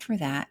show up for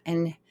that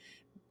and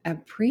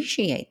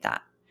appreciate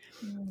that.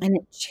 And Mm.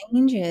 it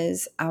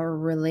changes our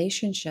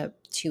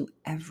relationship to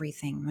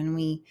everything when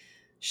we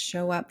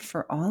show up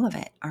for all of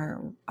it,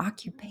 our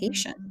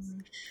occupations,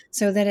 Mm.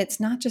 so that it's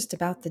not just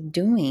about the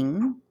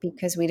doing,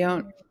 because we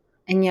don't, Right.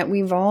 and yet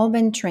we've all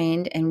been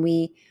trained and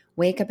we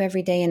wake up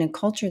every day in a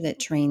culture that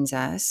trains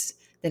us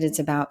that it's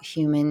about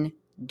human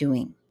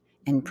doing.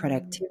 And Mm.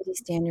 productivity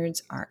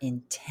standards are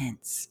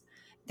intense,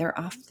 they're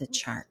off the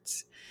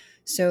charts.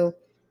 So,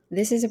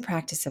 this is a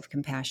practice of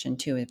compassion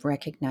too, of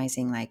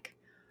recognizing, like,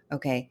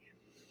 okay,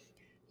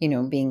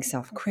 being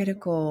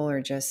self-critical or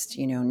just,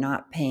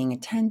 not paying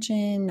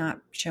attention,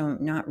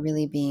 not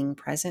really being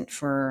present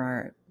for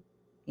our,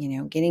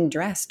 getting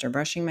dressed or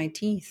brushing my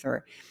teeth,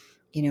 or,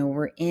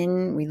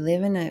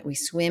 we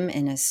swim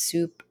in a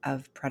soup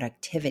of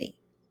productivity.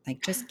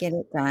 Like, just get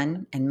it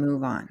done and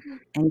move on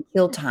and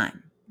kill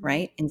time, Right.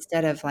 right?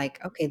 Instead of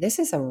like, okay, this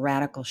is a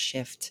radical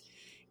shift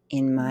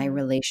in my Mm.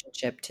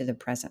 relationship to the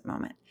present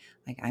moment.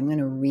 Like, I'm going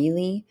to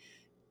really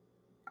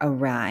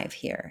arrive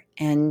here.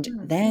 And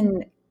Mm.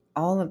 then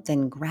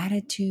then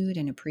gratitude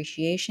and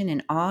appreciation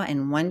and awe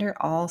and wonder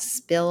all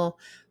spill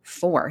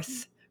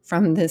forth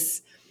from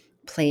this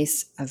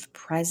place of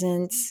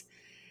presence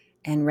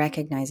and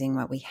recognizing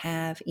what we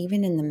have,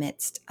 even in the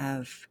midst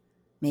of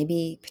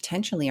maybe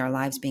potentially our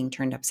lives being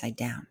turned upside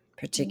down,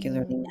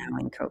 particularly Mm. now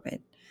in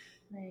COVID.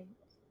 Right.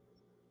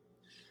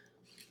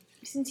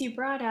 Since you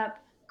brought up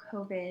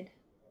COVID,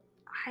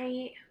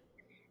 I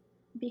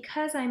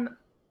because I'm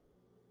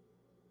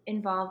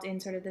involved in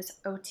sort of this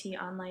OT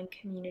online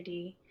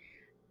community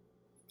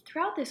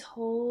throughout this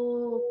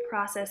whole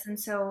process. And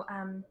so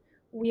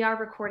we are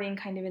recording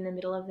kind of in the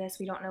middle of this.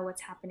 We don't know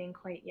what's happening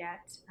quite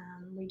yet.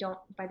 We don't,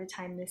 by the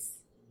time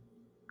this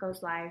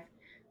goes live,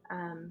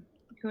 um,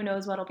 who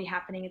knows what'll be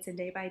happening. It's a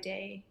day by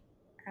day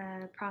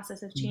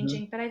process of Mhm.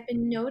 changing. But I've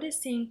been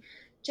noticing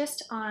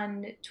just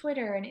on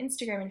Twitter and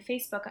Instagram and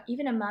Facebook,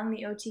 even among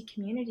the OT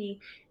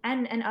community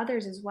and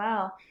others as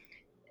well,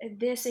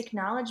 this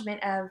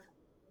acknowledgement of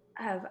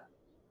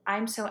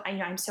I'm so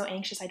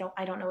anxious, I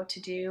don't know what to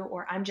do,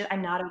 or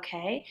I'm not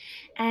okay.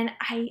 And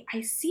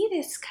I see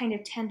this kind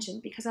of tension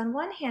because on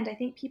one hand I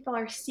think people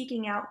are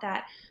seeking out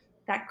that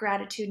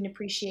gratitude and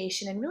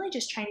appreciation and really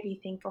just trying to be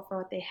thankful for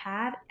what they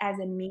have as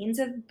a means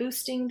of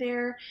boosting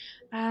their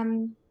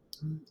um,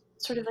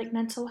 sort of like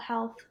mental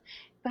health.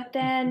 But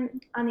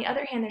then on the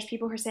other hand, there's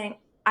people who are saying,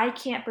 I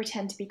can't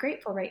pretend to be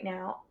grateful right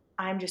now.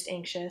 I'm just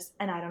anxious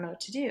and I don't know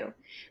what to do.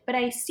 But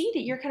I see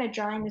that you're kind of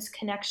drawing this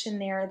connection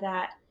there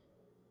that,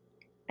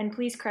 and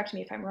please correct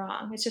me if I'm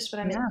wrong, it's just what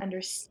I'm Yeah.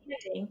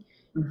 understanding,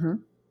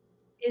 Mhm.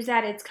 is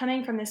that it's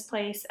coming from this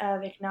place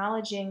of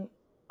acknowledging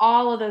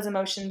all of those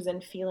emotions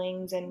and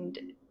feelings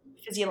and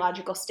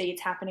physiological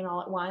states happening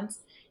all at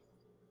once,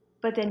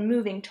 but then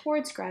moving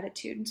towards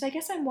gratitude. And so I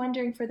guess I'm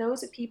wondering, for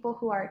those of people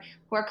who are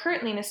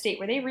currently in a state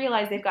where they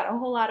realize they've got a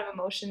whole lot of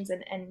emotions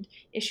and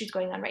issues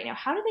going on right now,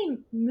 how do they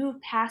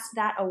move past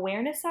that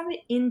awareness of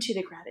it into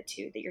the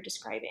gratitude that you're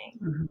describing?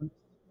 Mhm.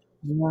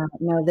 Yeah,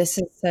 no, this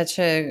is such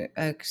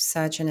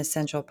an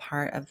essential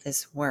part of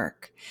this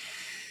work.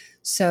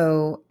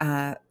 So,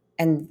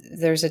 and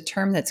there's a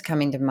term that's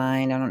coming to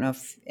mind. I don't know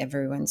if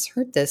everyone's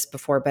heard this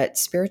before, but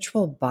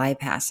spiritual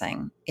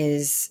bypassing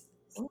is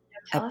Ooh,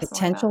 a tell us more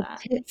about potential that.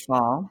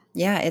 pitfall.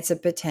 Yeah, it's a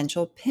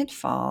potential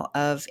pitfall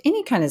of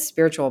any kind of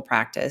spiritual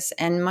practice.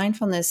 And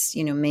mindfulness,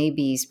 may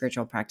be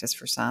spiritual practice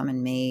for some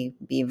and may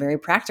be a very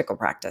practical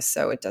practice.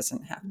 So it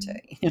doesn't have to,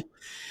 Mhm.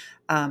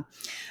 um,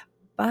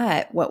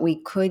 but what we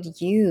could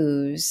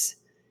use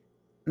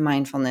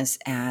mindfulness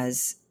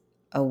as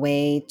a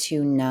way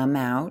to numb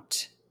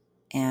out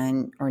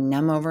or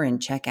numb over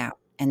and check out.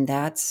 And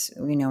that's,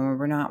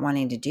 we're not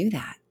wanting to do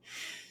that.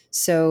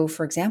 So,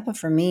 for example,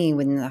 for me,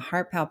 when the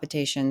heart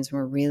palpitations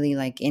were really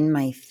like in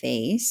my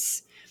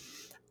face,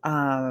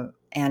 and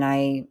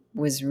I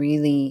was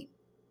really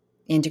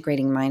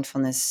integrating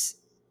mindfulness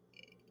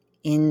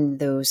in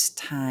those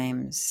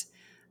times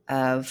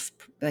of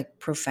like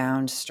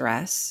profound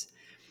stress,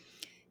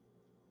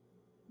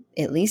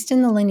 at least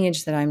in the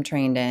lineage that I'm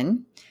trained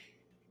in.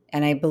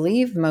 And I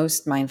believe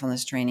most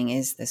mindfulness training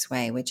is this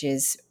way, which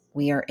is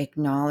we are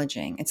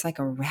acknowledging, it's like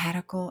a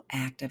radical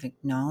act of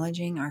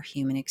acknowledging our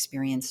human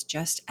experience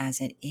just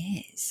as it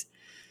is.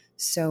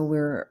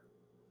 So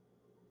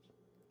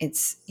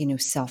it's,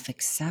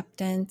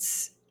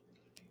 self-acceptance,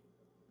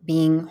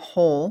 being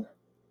whole,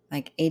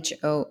 like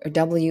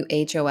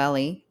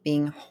WHOLE,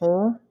 being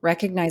whole,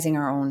 recognizing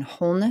our own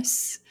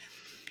wholeness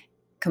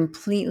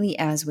completely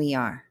as we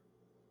are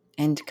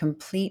and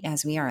complete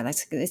as we are.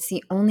 It's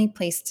the only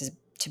place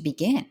to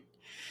begin,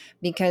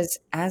 because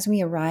as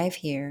we arrive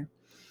here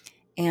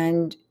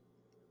and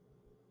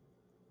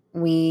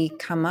we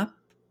come up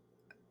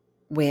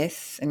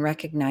with and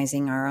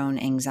recognizing our own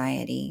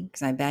anxiety,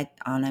 because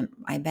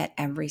I bet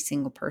every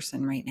single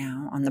person right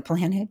now on the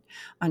planet,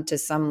 onto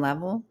some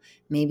level,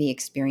 maybe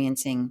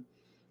experiencing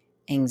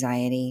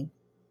anxiety,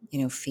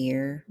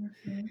 fear,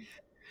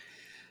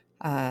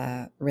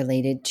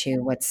 related to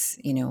what's,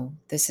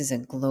 this is a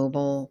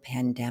global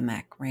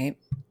pandemic, right?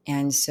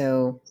 And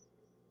so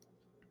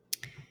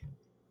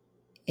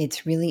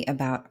it's really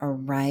about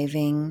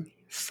arriving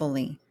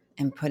fully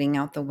and putting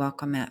out the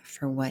welcome mat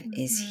for what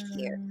is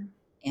here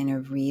in a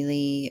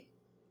really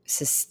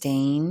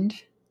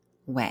sustained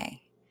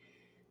way.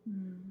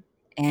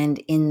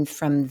 And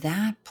from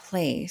that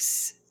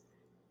place,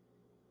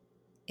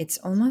 it's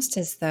almost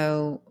as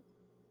though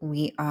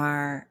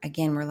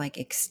we're like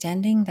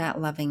extending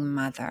that loving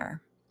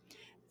mother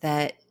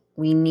that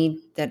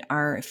that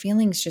our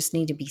feelings just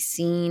need to be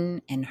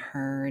seen and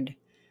heard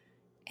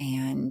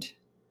and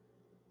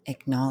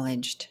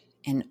acknowledged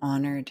and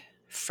honored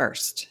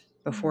first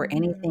before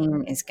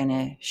anything is going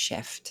to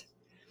shift.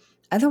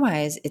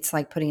 Otherwise, it's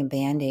like putting a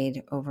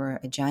Band-Aid over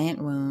a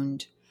giant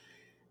wound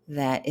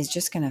that is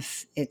just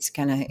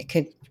it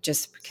could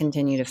just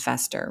continue to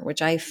fester,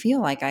 which I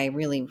feel like I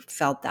really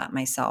felt that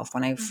myself.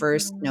 When I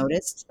first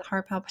noticed the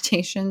heart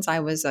palpitations,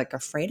 I was like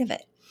afraid of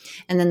it.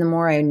 And then the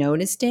more I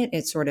noticed it,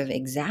 it sort of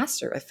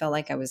exacerbated. I felt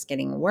like I was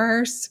getting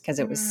worse because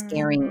it was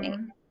scaring me.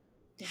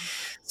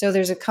 So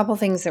there's a couple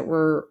things that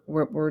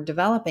we're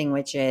developing,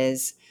 which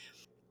is,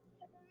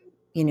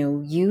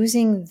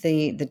 using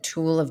the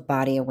tool of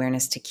body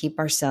awareness to keep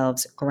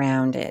ourselves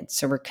grounded.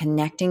 So we're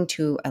connecting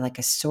to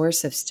a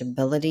source of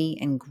stability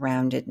and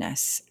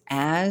groundedness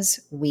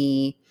as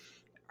we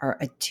are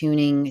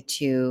attuning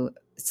to,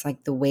 it's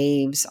like the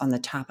waves on the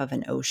top of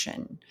an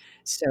ocean.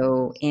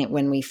 So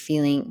when we're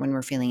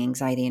feeling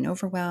anxiety and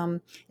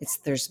overwhelm,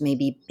 there's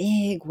maybe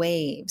big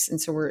waves.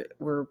 And so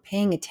we're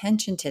paying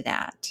attention to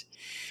that.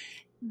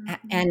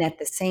 And at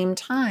the same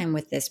time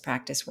with this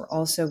practice, we're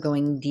also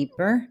going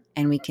deeper,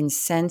 and we can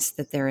sense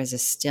that there is a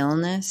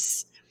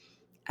stillness,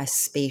 a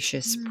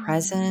spacious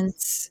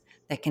presence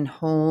that can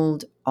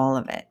hold all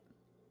of it.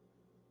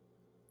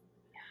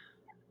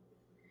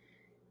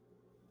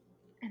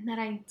 And that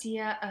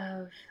idea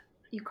of,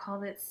 you call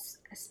this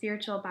a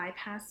spiritual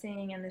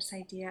bypassing, and this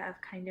idea of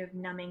kind of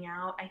numbing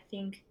out, I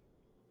think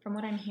from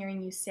what I'm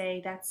hearing you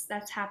say,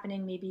 that's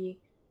happening. Maybe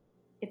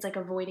it's like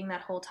avoiding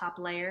that whole top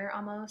layer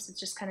almost. It's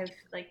just kind of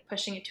like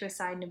pushing it to a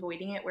side and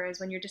avoiding it. Whereas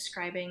when you're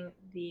describing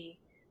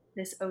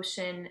this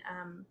ocean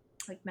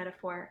like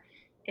metaphor,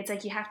 it's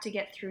like you have to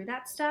get through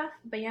that stuff,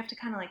 but you have to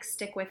kind of like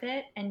stick with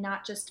it and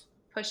not just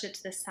push it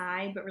to the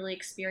side, but really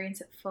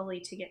experience it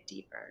fully to get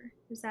deeper.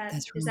 Is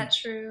that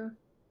true?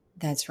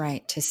 That's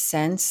right. To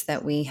sense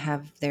that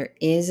there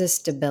is a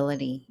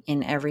stability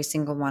in every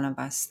single one of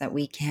us that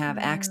we can have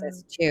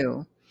access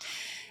to.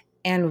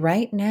 And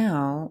right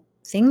now,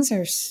 things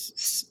are,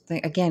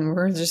 again,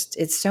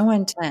 it's so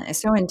intense.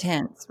 It's so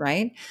intense,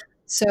 right?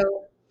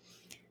 So,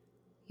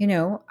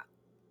 and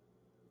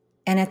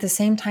at the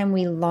same time,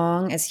 we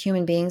long, as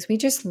human beings, we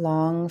just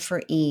long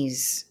for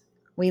ease.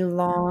 We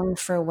long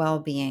for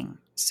well-being.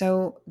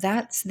 So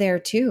that's there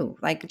too.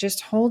 Like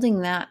just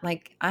holding that,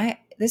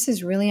 this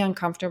is really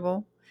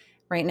uncomfortable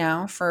right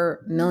now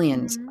for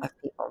millions of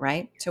people,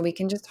 right? So we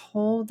can just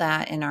hold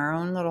that in our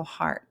own little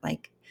heart.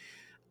 Like,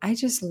 I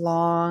just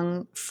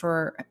long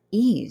for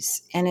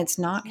ease, and it's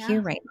not here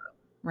right now,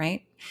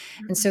 right?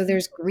 And so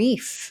there's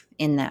grief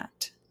in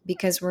that,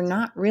 because we're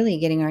not really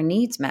getting our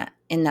needs met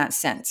in that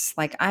sense.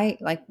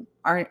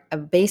 A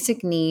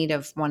basic need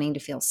of wanting to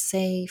feel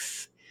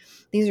safe.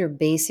 These are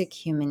basic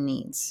human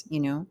needs,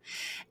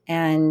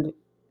 and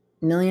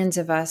millions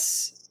of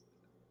us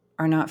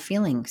are not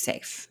feeling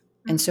safe.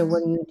 And so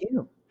what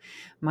do?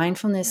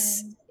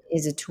 Mindfulness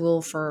is a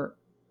tool for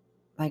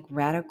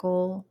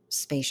radical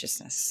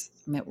spaciousness.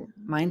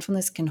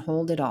 Mindfulness can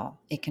hold it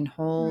all. It can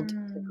hold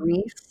the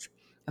grief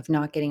of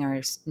not getting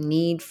our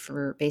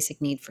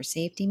basic need for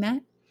safety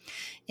met.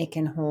 It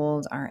can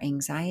hold our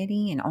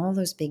anxiety and all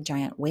those big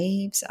giant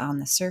waves on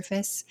the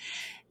surface.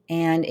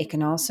 And it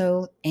can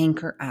also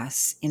anchor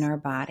us in our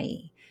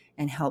body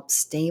and help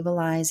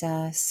stabilize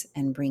us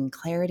and bring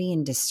clarity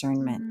and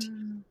discernment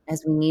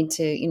as we need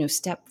to,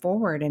 step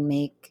forward and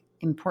make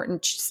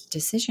important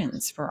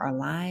decisions for our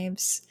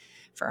lives,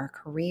 for our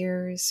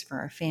careers, for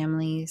our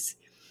families.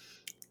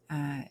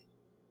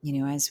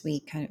 As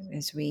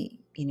we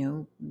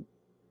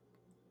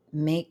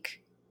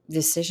make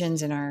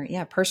decisions in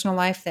our personal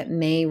life that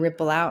may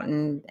ripple out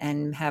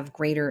and have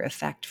greater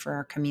effect for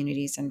our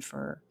communities and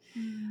for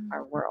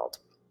our world.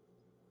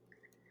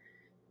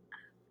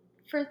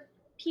 For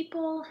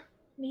people,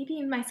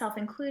 maybe myself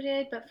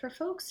included, but for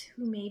folks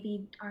who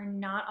maybe are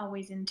not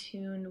always in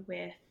tune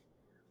with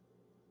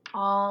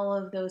all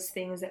of those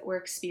things that we're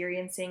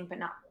experiencing, but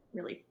not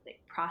really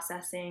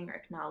processing or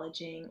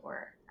acknowledging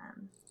or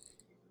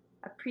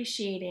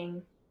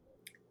appreciating,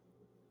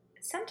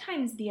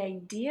 sometimes the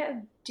idea of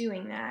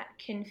doing that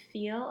can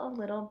feel a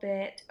little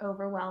bit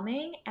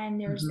overwhelming. And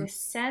there's this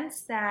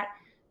sense that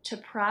to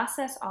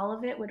process all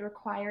of it would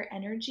require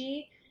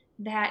energy,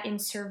 that in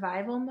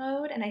survival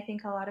mode, and I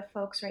think a lot of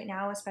folks right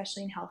now,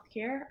 especially in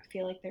healthcare,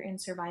 feel like they're in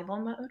survival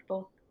mode,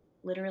 both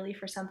literally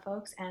for some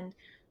folks and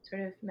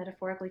sort of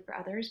metaphorically for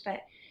others.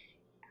 But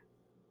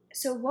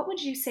so what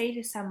would you say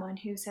to someone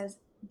who says,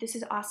 this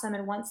is awesome,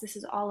 and once this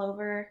is all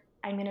over,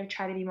 I'm going to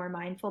try to be more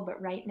mindful,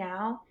 but right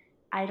now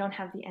I don't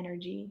have the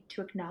energy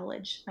to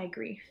acknowledge my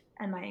grief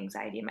and my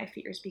anxiety and my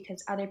fears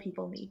because other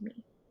people need me?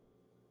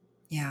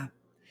 Yeah.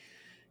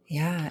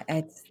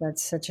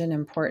 That's such an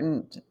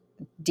important,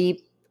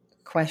 deep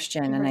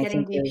question. We're And I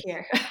getting think deep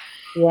here.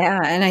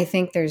 and I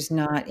think there's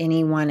not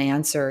any one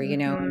answer,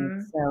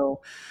 and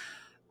so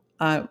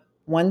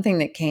one thing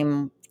that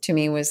came to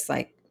me was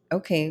like,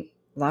 okay,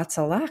 lots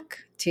of luck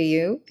to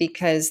you,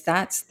 because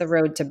that's the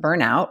road to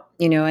burnout,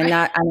 and and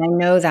I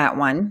know that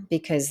one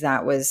because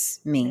that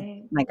was me.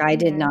 Right. Like, I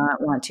did not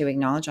want to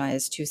acknowledge I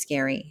was too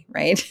scary,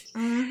 right?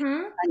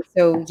 Mm-hmm. And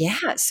so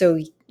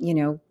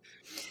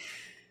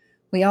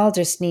we all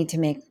just need to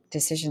make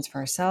decisions for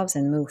ourselves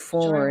and move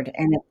Sure. forward.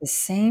 And at the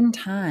same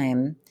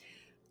time,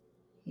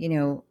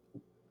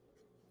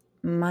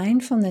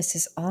 mindfulness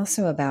is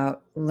also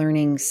about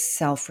learning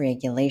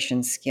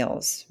self-regulation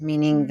skills,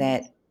 meaning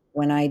that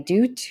when I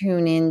do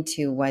tune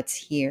into what's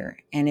here,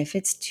 and if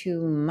it's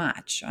too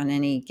much on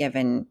any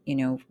given,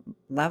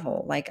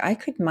 level, like, I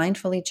could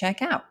mindfully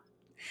check out.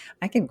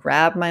 I could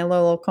grab my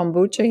little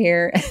kombucha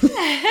here.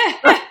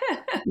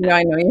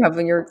 I know you have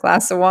your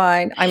glass of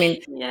wine. I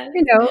mean, Yes.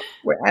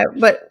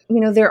 but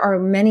there are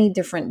many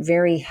different,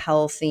 very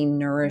healthy,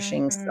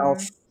 nourishing,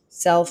 Mm-hmm.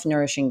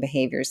 self-nourishing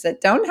behaviors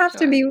that don't have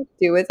to Sure.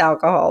 do with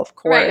alcohol, of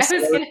Right. I course,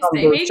 was or going to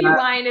say, maybe kombucha.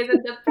 wine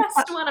isn't the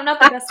best one. I'm not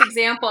the best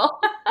example.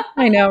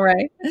 I know,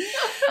 right?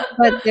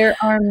 But there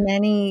are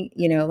many,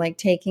 like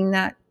taking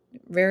that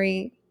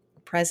very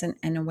present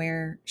and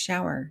aware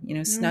shower,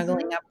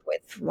 snuggling Mm-hmm. up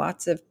with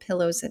lots of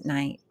pillows at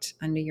night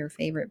under your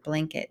favorite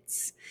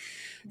blankets,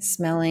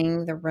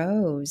 smelling the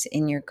rose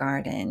in your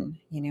garden,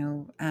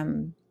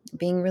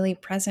 being really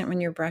present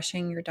when you're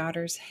brushing your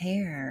daughter's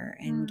hair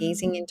and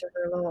gazing into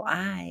her little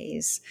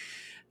eyes.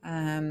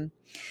 Um,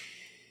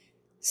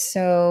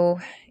 so,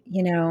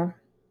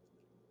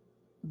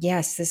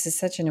 yes, this is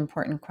such an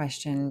important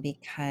question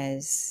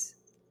because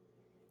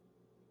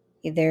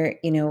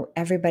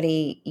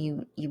everybody,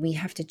 we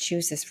have to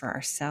choose this for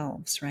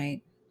ourselves,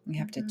 right? We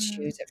have to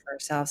choose it for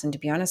ourselves. And to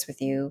be honest with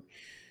you,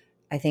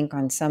 I think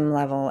on some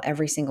level,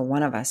 every single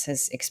one of us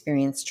has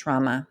experienced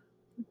trauma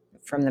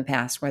from the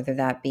past, whether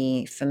that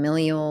be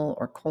familial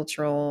or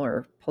cultural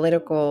or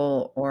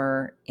political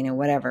or,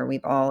 whatever.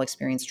 We've all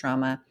experienced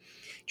trauma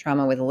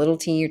with a little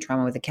t or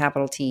trauma with a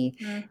capital T.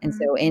 And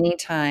so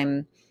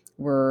anytime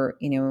we're,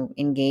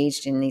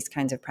 engaged in these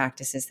kinds of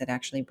practices that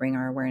actually bring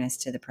our awareness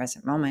to the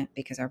present moment,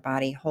 because our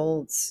body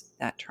holds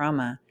that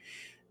trauma,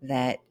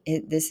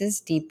 this is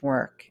deep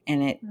work.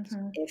 And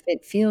if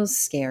it feels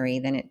scary,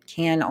 then it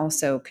can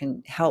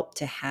help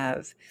to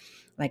have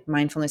like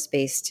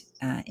mindfulness-based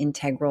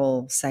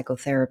integral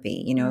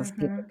psychotherapy, if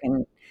people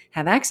can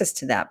have access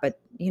to that. But,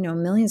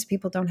 millions of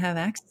people don't have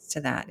access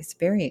to that. It's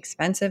very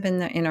expensive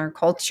in our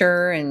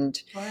culture.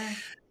 And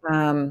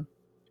Sure.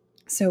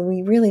 so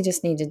we really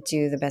just need to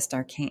do the best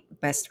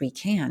we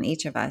can,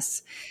 each of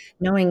us,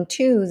 knowing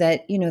too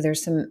that,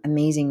 there's some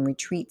amazing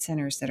retreat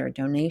centers that are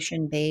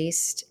donation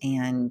based,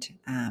 and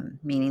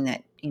meaning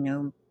that,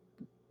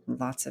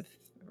 lots of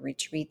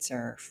retreats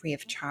are free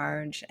of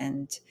charge,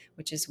 and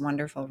which is a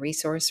wonderful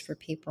resource for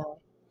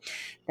people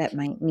that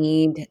might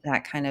need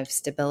that kind of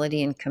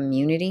stability and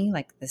community,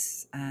 like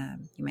this.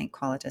 You might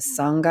call it a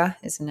sangha,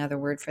 is another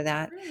word for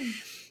that.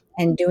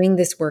 And doing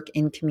this work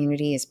in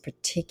community is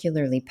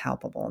particularly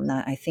palpable. And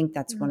I think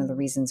that's one of the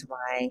reasons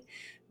why,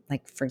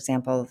 like, for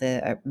example,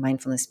 the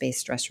mindfulness-based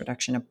stress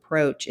reduction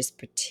approach is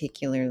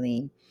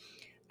particularly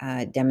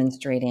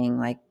demonstrating,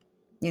 like,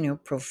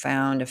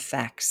 profound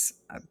effects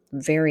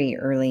very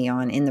early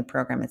on in the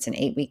program. It's an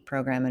 8-week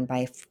program. And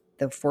by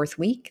the fourth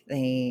week,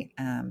 they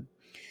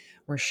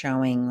were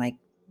showing like,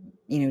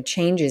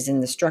 changes in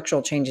the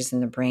structural changes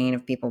in the brain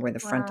of people where the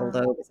frontal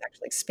Wow. lobe is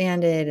actually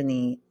expanded and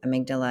the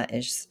amygdala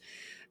is,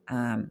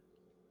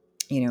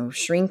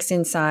 shrinks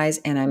in size.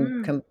 And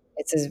Mm.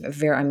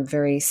 I'm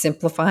very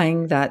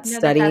simplifying that No,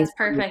 study that's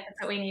perfect.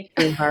 That's what we need.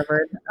 through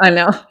Harvard. I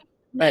know,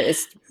 but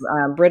it's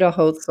Britta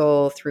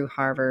Hotzel through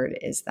Harvard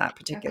is that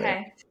particular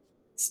Okay.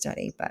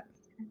 study. But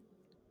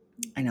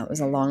I know it was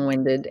a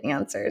long-winded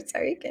answer,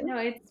 so you can No,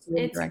 it's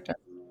redirect us.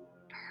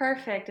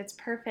 perfect. It's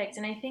perfect.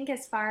 And I think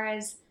as far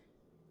as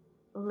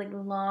like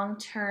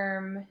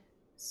long-term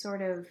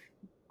sort of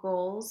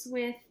goals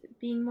with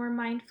being more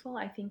mindful,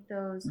 I think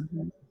those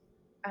Mhm.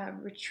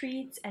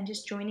 retreats and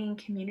just joining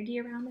community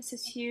around this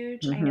is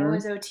huge. I know Mhm.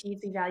 as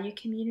OTs we value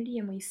community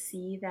and we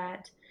see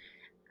that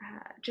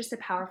just the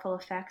powerful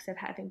effects of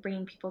having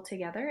bringing people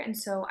together. And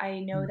so I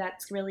know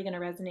that's really going to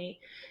resonate.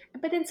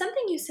 But then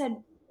something you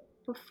said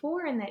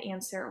before in that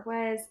answer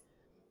was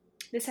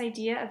this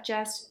idea of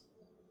just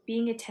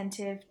being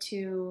attentive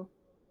to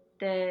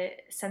the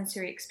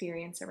sensory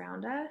experience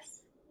around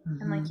us.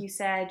 And like Mhm. you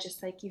said,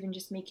 just like even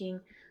just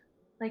making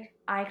like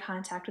eye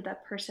contact with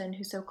that person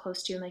who's so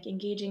close to you and like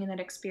engaging in that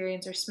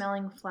experience or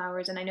smelling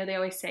flowers. And I know they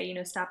always say,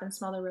 stop and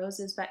smell the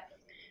roses, but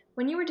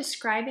when you were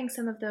describing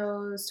some of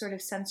those sort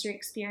of sensory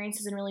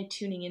experiences and really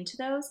tuning into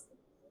those,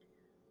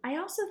 I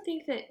also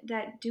think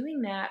that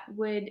doing that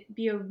would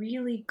be a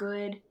really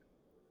good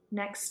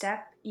next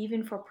step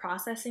even for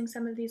processing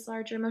some of these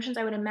larger emotions.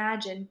 I would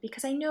imagine,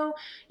 because I know,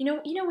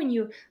 when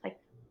you like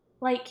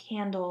light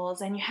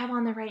candles and you have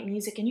on the right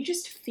music and you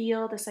just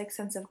feel this like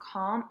sense of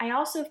calm. I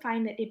also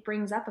find that it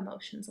brings up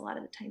emotions a lot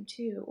of the time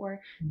too.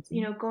 Or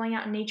Mhm. going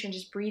out in nature and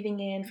just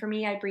breathing in. For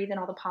me, I breathe in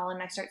all the pollen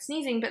and I start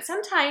sneezing. But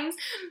sometimes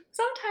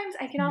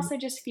I can also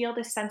just feel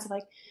this sense of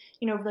like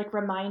like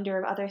reminder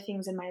of other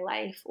things in my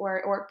life, or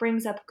it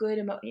brings up good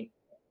emotion.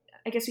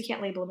 I guess we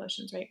can't label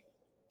emotions, right?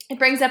 It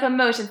brings up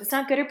emotions. It's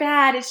not good or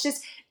bad. It's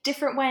just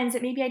different ones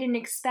that maybe I didn't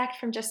expect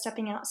from just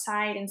stepping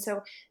outside. And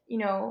so,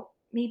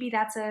 maybe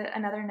that's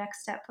another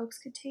next step folks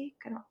could take.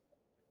 I don't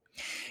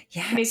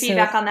give Yeah. me So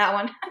feedback on that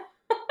one.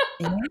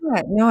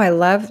 yeah, no, I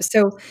love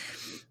so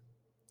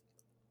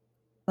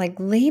like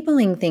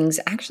labeling things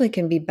actually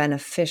can be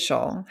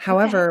beneficial. Okay.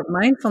 However,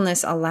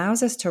 mindfulness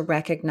allows us to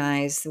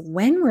recognize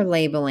when we're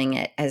labeling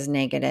it as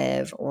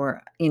negative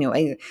or,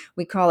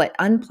 we call it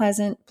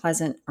unpleasant,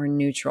 pleasant, or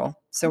neutral.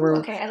 So Oh, we're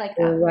okay. I like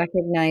that. we're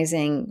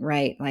recognizing,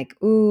 right,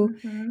 like, ooh,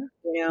 Mm-hmm.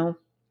 you know,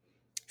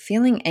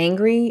 feeling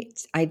angry,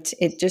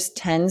 it just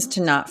tends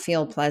to not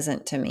feel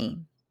pleasant to me.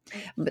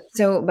 Right.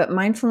 But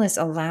mindfulness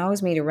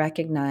allows me to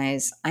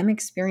recognize I'm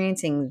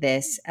experiencing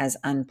this as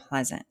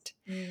unpleasant.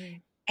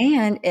 Mm.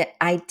 And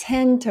I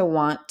tend to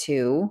want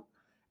to,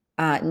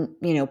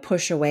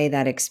 push away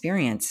that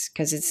experience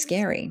because it's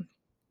scary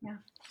Yeah.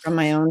 from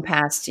my own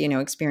past,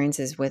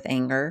 experiences with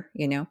anger,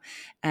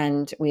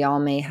 and we all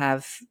may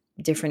have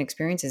different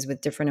experiences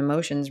with different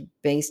emotions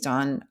based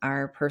on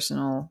our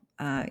personal,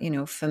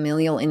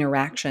 familial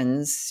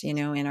interactions,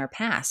 in our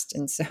past.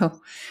 And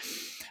so,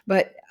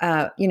 but,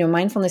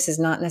 mindfulness is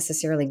not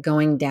necessarily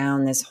going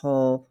down this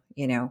whole,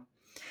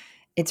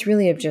 it's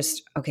really of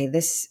just, okay,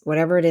 this,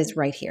 whatever it is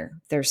right here,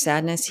 there's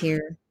sadness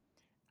here.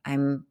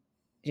 I'm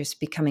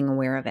just becoming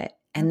aware of it.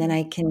 And then Mm-hmm.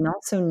 I can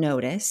also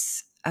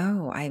notice,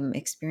 oh, I'm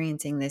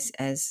experiencing this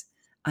as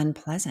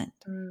unpleasant.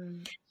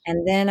 Mm.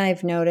 And then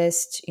I've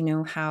noticed,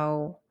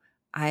 how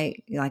I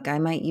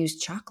might use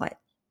chocolate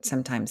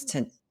sometimes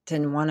to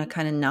want to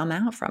kind of numb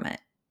out from it.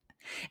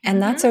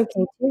 And that's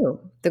Mm-hmm. okay too.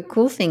 The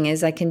cool thing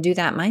is I can do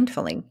that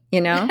mindfully.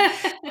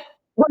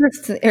 Or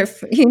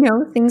if,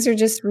 things are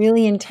just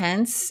really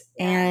intense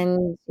Yeah.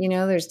 and,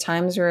 there's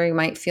times where I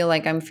might feel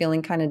like I'm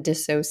feeling kind of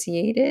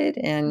dissociated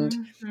and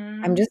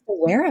I'm Mm-hmm. just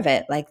aware of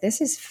it. Like,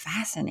 this is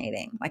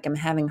fascinating. Like, I'm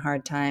having a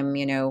hard time,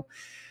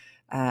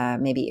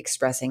 maybe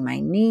expressing my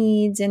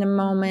needs in a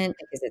moment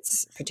because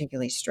it's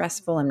particularly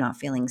stressful. I'm not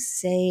feeling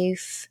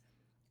safe.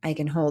 I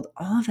can hold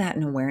all of that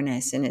in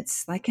awareness, and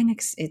it's like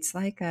it's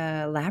like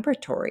a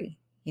laboratory,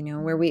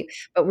 where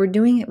but we're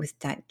doing it with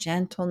that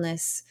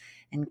gentleness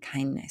and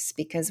kindness.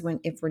 Because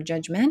if we're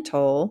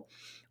judgmental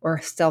or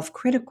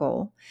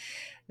self-critical,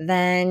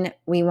 then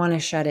we want to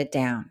shut it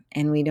down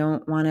and we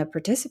don't want to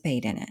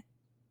participate in it.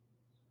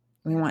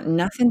 We Yeah. want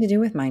nothing to do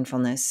with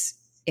mindfulness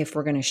if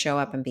we're going to show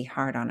up and be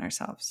hard on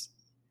ourselves.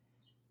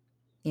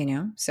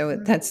 So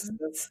that's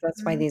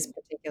why Mm-hmm. these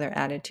particular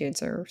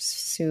attitudes are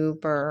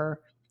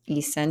super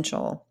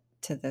essential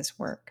to this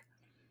work.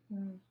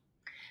 Mm.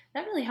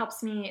 That really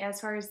helps me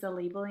as far as the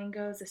labeling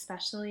goes,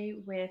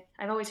 especially with,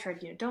 I've always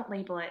heard, don't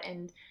label it.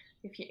 And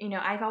if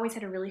I've always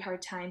had a really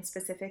hard time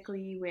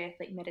specifically with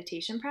like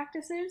meditation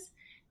practices.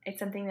 It's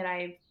something that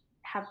I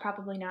have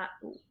probably not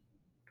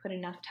put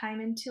enough time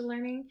into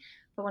learning.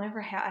 But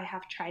whenever I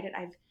have tried it,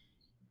 I've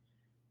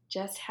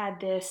just had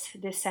this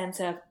sense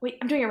of, wait,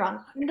 I'm doing it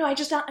wrong. No, I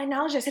just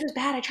acknowledged I said it was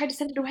bad. I tried to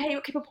send it away.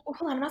 Okay, but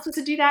hold on, I'm not supposed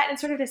to do that. And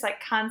sort of this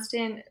like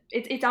constant.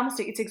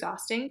 It's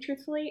exhausting,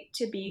 truthfully,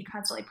 to be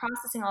constantly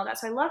processing all of that.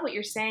 So I love what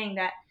you're saying,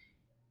 that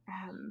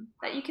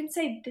that you can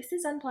say, this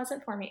is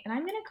unpleasant for me, and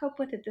I'm going to cope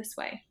with it this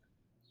way.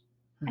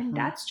 And Mm-hmm.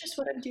 that's just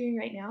what I'm doing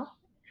right now.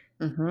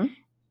 Mm-hmm.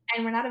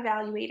 And we're not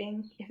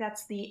evaluating if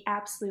that's the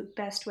absolute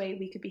best way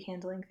we could be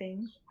handling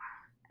things.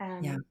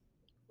 Yeah.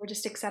 We're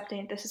just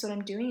accepting this is what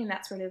I'm doing, and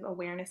that sort of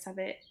awareness of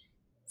it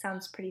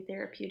sounds pretty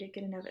therapeutic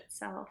in and of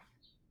itself.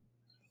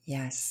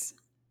 Yes.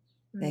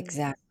 Mm.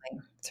 Exactly.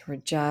 So we're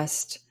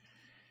just,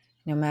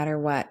 no matter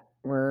what,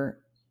 we're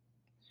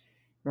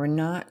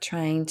not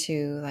trying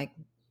to like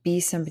be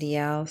somebody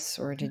else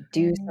or to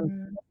do something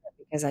Mm.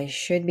 because I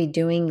should be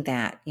doing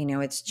that.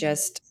 It's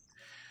just,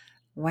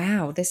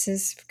 wow, this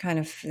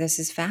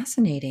is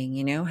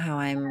fascinating, how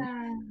I'm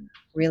Yeah.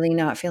 really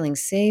not feeling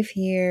safe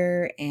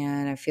here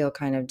and I feel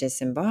kind of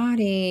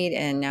disembodied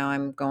and now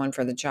I'm going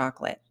for the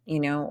chocolate,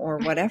 or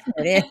whatever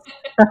it is.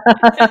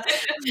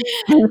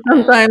 And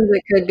sometimes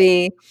it could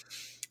be,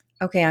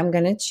 okay, I'm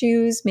going to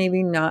choose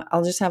maybe not,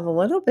 I'll just have a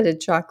little bit of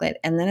chocolate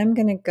and then I'm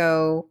going to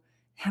go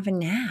have a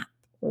nap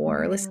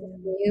or listen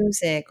Mm. to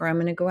music or I'm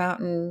going to go out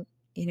and,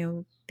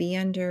 be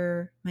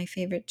under my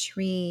favorite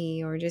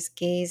tree or just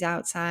gaze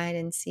outside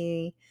and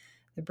see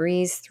the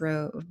breeze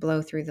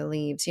blow through the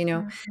leaves.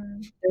 Mhm.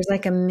 There's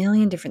like a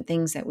million different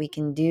things that we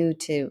can do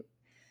to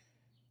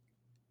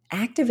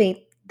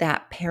activate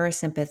that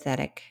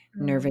parasympathetic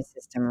Mm. nervous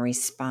system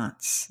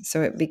response.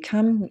 So it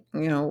become,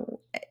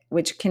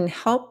 which can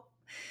help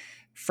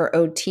for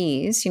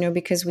OTs,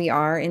 because we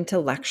are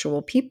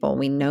intellectual people.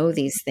 We know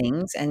these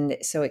things. And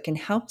so it can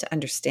help to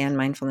understand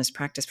mindfulness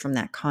practice from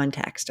that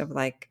context of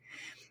like,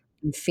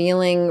 I'm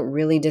feeling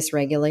really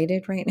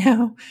dysregulated right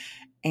now.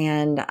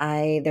 And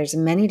there's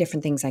many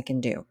different things I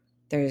can do.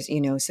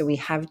 So we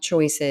have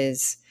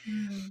choices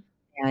Mm.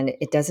 and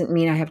it doesn't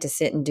mean I have to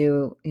sit and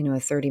do, a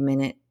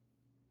 30-minute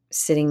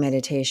sitting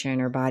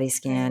meditation or body Right.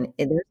 scan.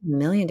 There's a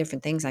million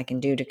different things I can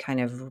do to kind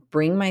of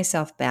bring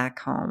myself back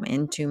home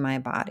into my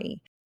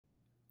body.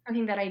 I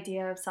think that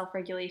idea of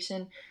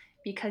self-regulation,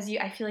 because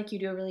I feel like you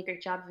do a really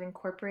great job of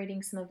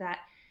incorporating some of that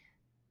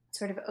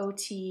sort of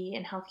OT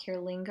and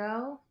healthcare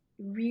lingo.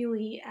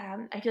 Really,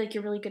 I feel like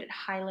you're really good at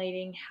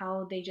highlighting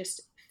how they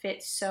just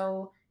fit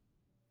so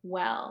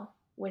well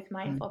with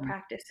mindful Mhm.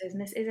 practices.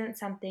 And this isn't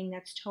something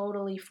that's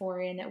totally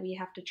foreign that we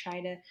have to try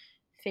to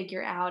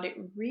figure out. It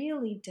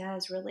really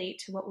does relate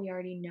to what we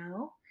already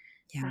know.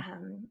 Yeah.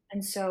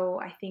 And so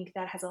I think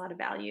that has a lot of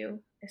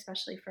value,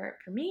 especially for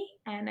me,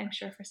 and I'm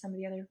sure for some of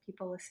the other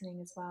people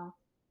listening as well.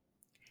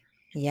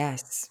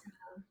 Yes.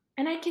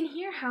 And I can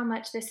hear how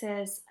much this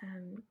has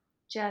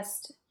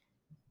just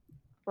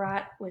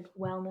brought with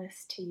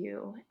wellness to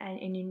you and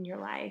in your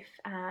life,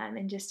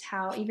 and just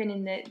how even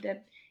in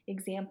the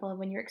example of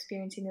when you're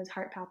experiencing those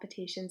heart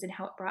palpitations and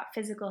how it brought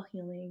physical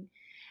healing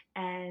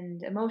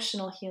and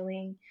emotional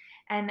healing.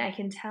 And I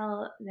can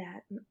tell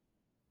that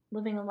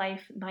living a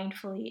life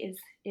mindfully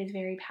is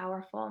very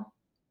powerful.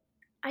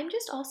 I'm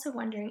just also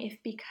wondering if,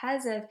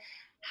 because of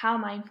how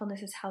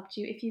mindfulness has helped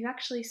you, if you've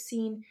actually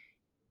seen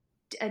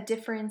a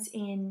difference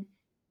in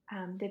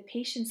the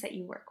patients that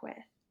you work with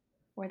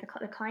or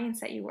the clients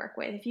that you work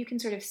with, if you can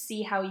sort of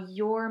see how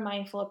your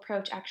mindful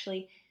approach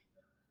actually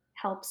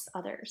helps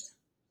others.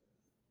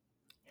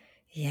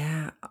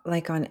 Yeah,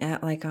 like on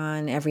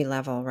every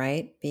level,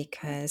 right?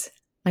 Because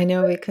I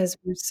know because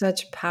we're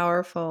such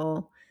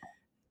powerful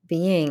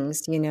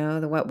beings,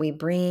 what we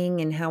bring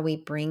and how we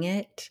bring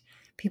it,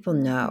 people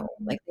know,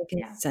 Mhm. like they can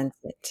Yeah. sense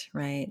it,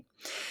 right?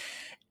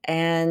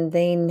 And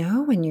they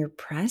know when you're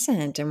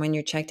present and when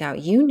you're checked out,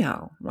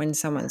 when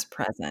someone's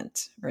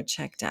present or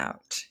checked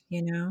out.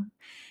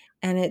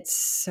 And it's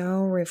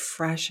so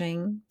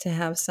refreshing to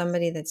have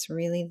somebody that's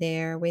really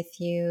there with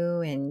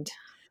you and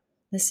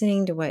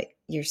listening to what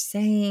you're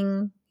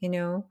saying.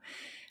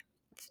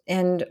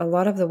 And a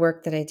lot of the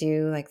work that I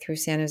do, like through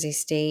San Jose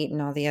State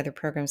and all the other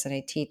programs that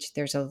I teach,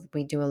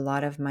 we do a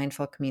lot of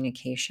mindful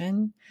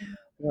communication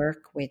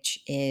work,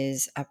 which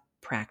is a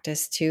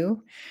practice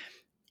too.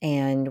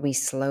 And we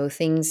slow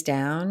things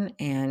down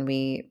and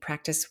we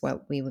practice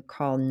what we would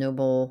call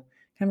noble,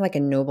 kind of like a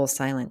noble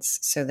silence.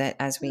 So that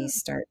as we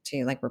start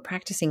to, like, we're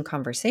practicing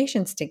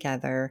conversations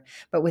together,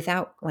 but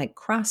without like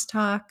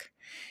crosstalk.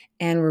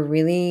 And we're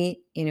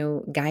really,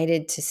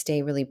 guided to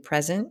stay really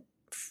present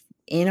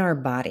in our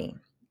body Mhm.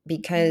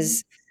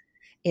 because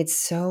it's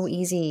so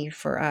easy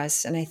for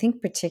us. And I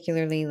think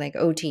particularly like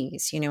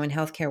OTs, and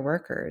healthcare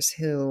workers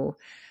who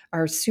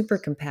are super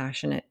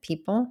compassionate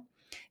people,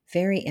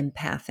 very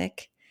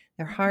empathic.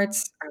 Their Mhm.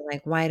 hearts are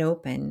like wide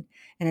open.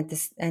 And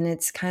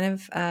it's kind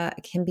of,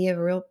 it can be a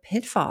real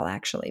pitfall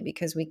actually,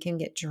 because we can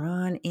get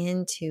drawn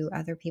into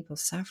other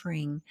people's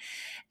suffering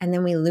and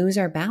then we lose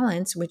our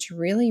balance, which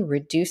really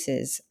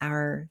reduces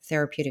our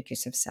therapeutic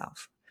use of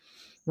self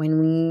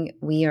when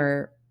we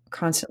are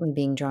constantly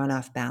being drawn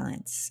off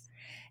balance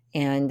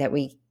and that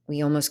we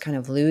almost kind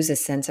of lose a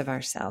sense of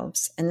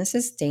ourselves, and this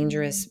is Mhm.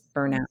 dangerous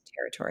burnout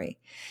territory.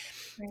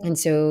 Right. And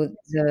so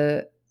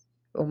the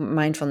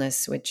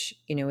mindfulness, which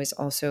is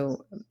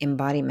also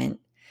embodiment,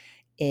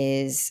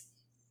 is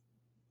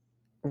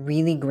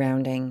really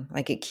grounding.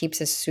 Like it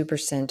keeps us super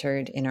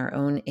centered in our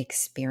own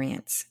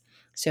experience.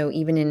 So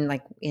even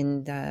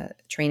in the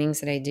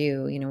trainings that I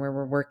do, where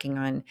we're working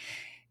on,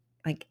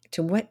 like,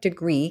 to what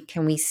degree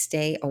can we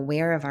stay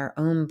aware of our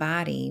own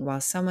body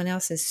while someone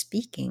else is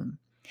speaking?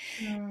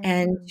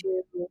 And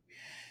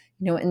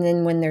Mm. and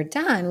then when they're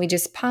done, we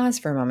just pause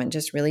for a moment,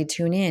 just really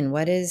tune in.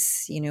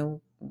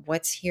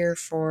 What's here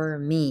for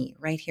me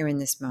right here in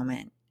this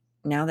moment?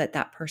 Now that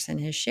that person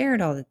has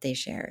shared all that they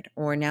shared,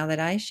 or now that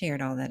I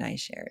shared all that I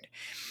shared.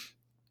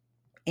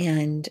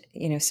 And,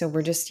 so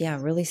we're just, yeah,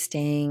 really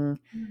staying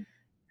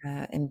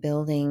and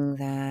building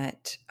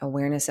that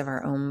awareness of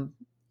our own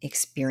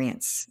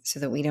experience so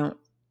that we don't,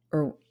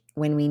 or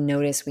when we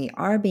notice we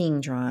are being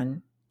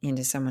drawn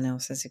into someone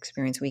else's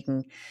experience, we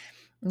can,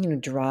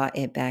 draw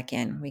it back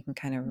in. We can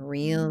kind of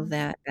reel Mm.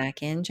 that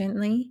back in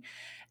gently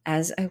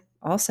as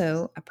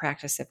also a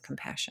practice of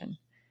compassion.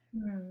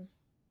 Mm.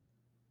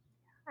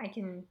 I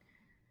can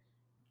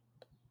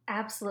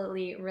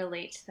absolutely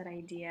relate to that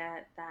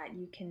idea that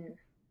you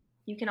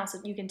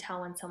can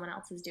tell when someone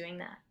else is doing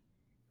that.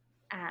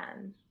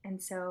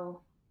 And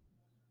so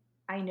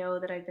I know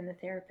that I've been the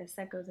therapist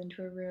that goes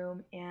into a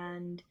room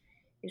and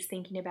is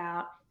thinking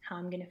about how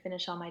I'm going to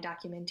finish all my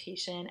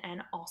documentation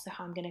and also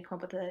how I'm going to come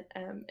up with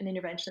an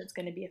intervention that's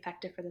going to be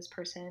effective for this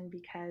person,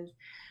 because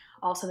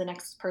also the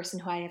next person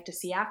who I have to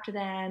see after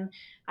them,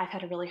 I've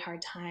had a really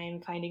hard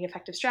time finding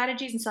effective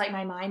strategies. And so like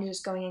my mind is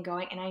just going and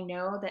going. And I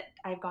know that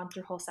I've gone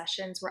through whole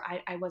sessions where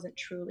I wasn't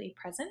truly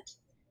present.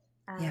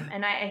 Yeah.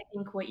 And I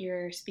think what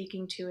you're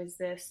speaking to is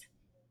this,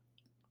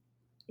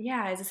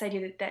 yeah, is this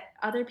idea that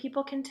other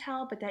people can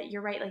tell, but that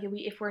you're right. Like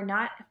if we're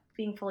not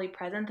being fully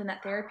present, then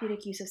that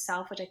therapeutic use of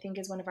self, which I think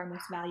is one of our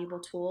most valuable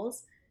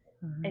tools,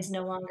 Mhm. is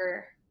no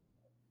longer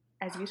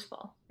as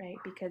useful, right?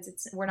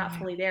 Because we're not Yeah.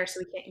 fully there,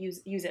 so we can't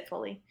use it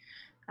fully.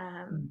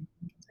 Mhm.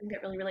 I think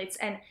that really relates.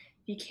 And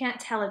you can't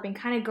tell, I've been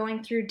kind of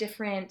going through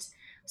different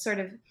sort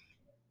of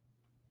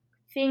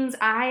things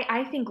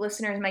I think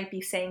listeners might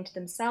be saying to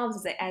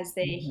themselves as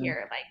they Mhm.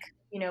 hear, like,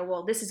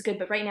 well, this is good,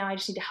 but right now I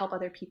just need to help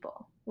other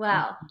people.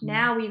 Well, Mhm.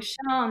 now we've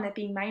shown that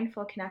being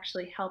mindful can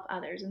actually help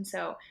others. And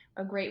so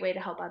a great way to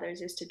help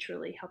others is to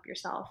truly help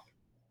yourself.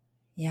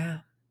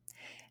 Yeah.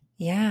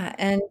 Yeah.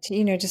 And,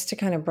 just to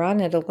kind of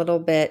broaden it a little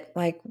bit,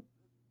 like,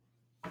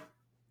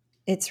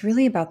 it's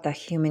really about the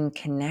human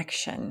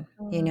connection,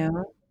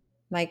 Mm.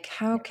 Like,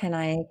 how can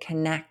I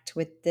connect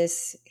with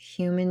this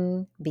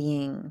human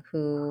being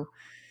who,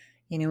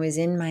 is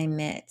in my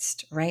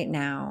midst right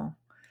now?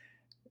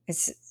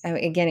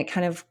 Again, it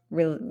kind of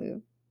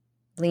really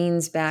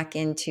leans back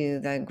into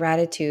the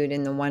gratitude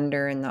and the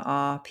wonder and the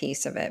awe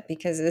piece of it,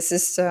 because this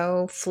is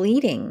so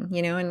fleeting,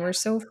 and we're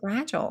so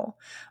fragile.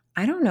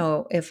 I don't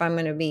know if I'm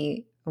going to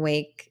be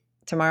awake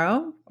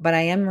tomorrow, but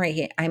I am right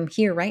here. I'm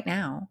here right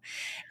now,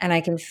 and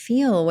I can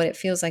feel what it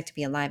feels like to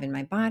be alive in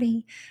my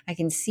body. I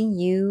can see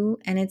you,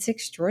 and it's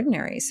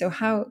extraordinary. So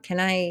how can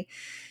I,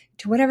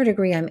 to whatever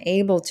degree I'm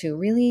able to,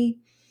 really,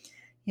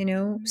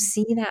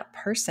 see that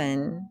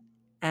person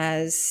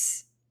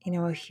as,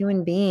 a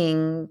human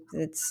being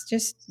that's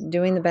just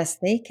doing the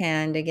best they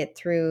can to get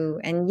through.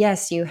 And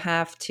yes, you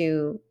have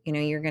to,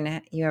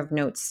 you have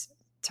notes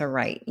to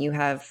write, you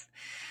have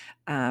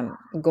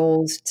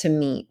goals to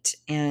meet.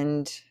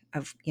 And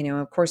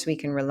of course, we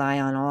can rely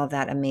on all of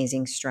that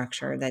amazing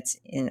structure that's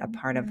in a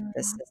part of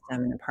the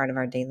system and a part of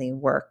our daily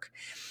work.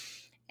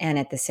 And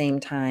at the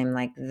same time,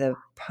 like, the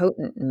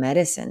potent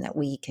medicine that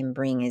we can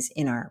bring is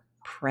in our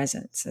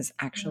presence, is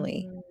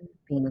actually Mm.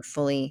 being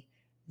fully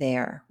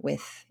there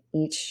with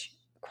each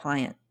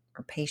client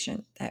or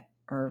patient that,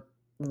 or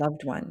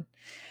loved one,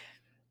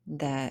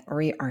 that,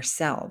 or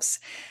ourselves.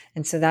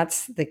 And so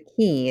that's the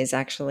key, is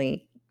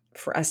actually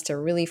for us to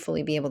really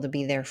fully be able to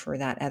be there for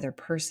that other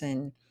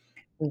person.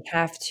 We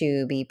have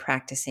to be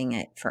practicing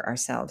it for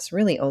ourselves,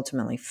 really,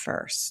 ultimately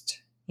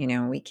first.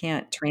 We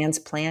can't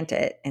transplant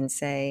it and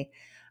say,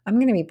 I'm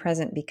going to be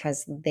present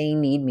because they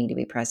need me to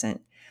be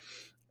present.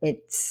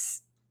 It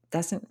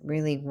doesn't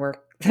really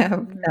work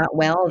that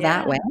well Yeah.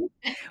 that way,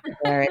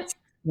 where it's,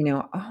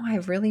 oh,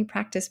 I've really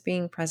practiced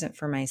being present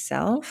for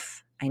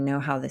myself. I know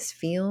how this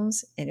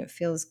feels, and it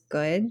feels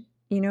good,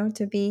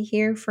 to be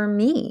here for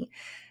me.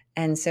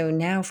 And so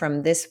now,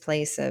 from this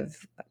place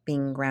of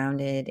being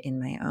grounded in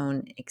my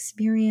own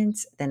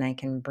experience, then I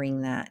can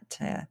bring that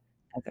to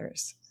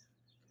others.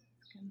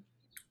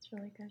 It's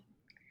really good.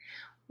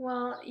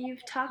 Well,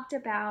 you've talked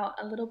about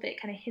a little bit,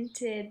 kind of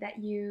hinted that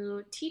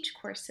you teach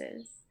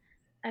courses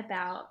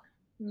about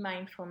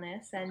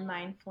mindfulness and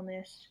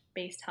mindfulness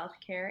based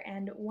healthcare.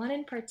 And one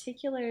in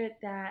particular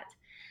that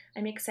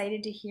I'm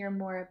excited to hear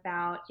more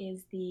about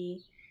is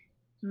the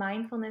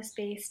mindfulness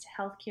based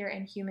healthcare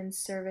and human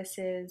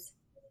services.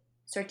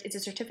 It's a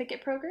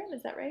certificate program,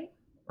 is that right?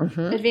 Hmm.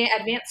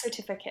 Advanced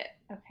certificate.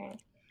 Okay.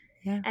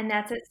 Yeah, And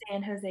that's at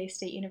San Jose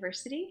State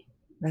University.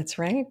 that's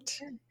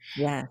right.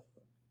 Yeah.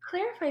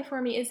 Clarify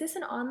for me, is this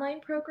an online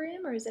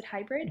program or is it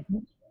hybrid?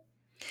 Mhm.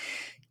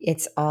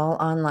 It's all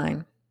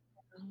online.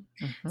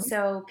 Hmm.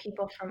 So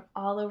people from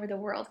all over the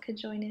world could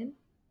join in.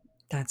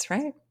 That's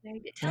right.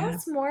 Right. Tell Yeah.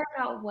 us more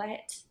about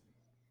what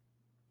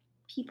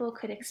people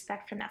could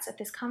expect from that. So if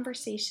this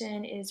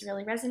conversation is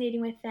really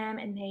resonating with them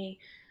and they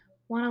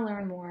want to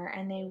learn more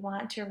and they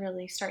want to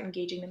really start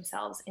engaging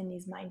themselves in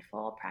these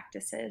mindful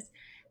practices,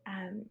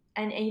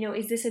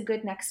 is this a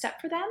good next step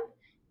for them?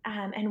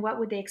 And what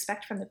would they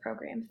expect from the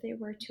program if they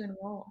were to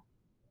enroll?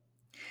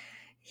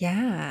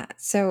 Yeah.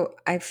 So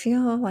I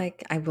feel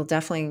like I will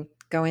definitely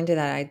go into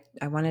that.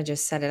 I want to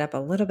just set it up a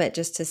little bit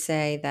just to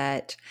say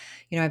that,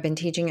 I've been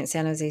teaching at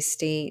San Jose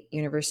State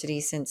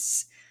University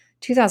since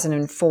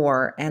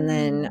 2004. And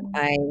then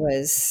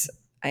Mm,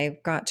 I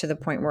got to the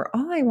point where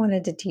all I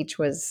wanted to teach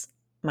was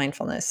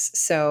mindfulness.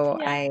 So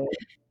yeah.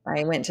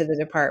 I went to the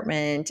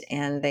department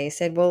and they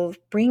said, well,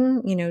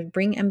 bring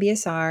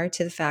MBSR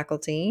to the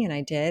faculty. And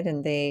I did.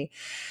 And they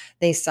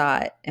saw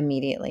it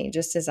immediately,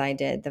 just as I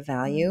did, the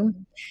value.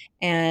 Mm,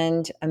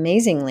 And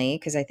amazingly,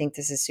 because I think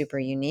this is super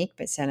unique,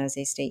 but San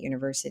Jose State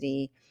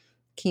University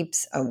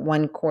keeps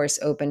one course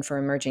open for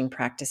emerging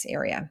practice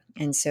area.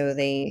 And so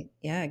they,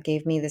 yeah,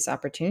 gave me this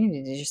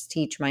opportunity to just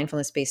teach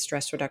mindfulness based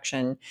stress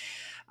reduction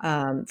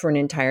for an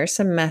entire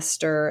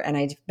semester. And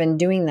I've been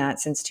doing that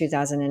since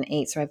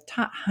 2008. So I've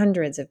taught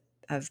hundreds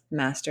of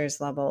master's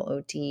level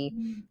OT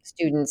mm,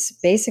 students,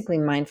 basically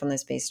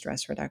mindfulness based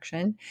stress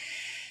reduction.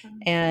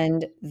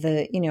 And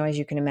as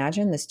you can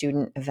imagine, the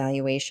student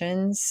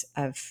evaluations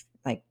of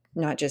like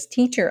not just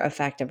teacher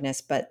effectiveness,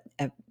 but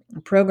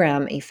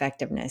program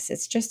effectiveness,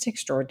 it's just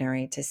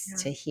extraordinary yeah.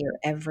 to hear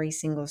every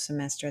single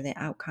semester. The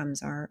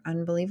outcomes are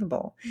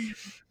unbelievable.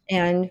 Mm,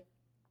 And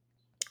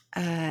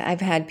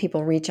I've had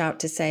people reach out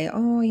to say,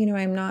 oh,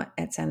 I'm not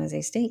at San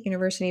Jose State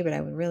University, but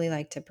I would really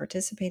like to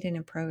participate in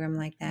a program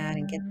like that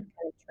and get mm, the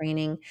kind of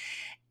training.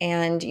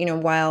 And,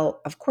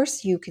 while of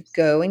course you could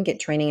go and get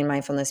training in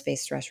mindfulness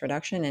based stress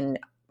reduction, and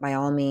by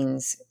all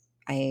means,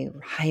 I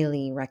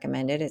highly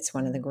recommend it. It's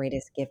one of the mm.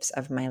 greatest gifts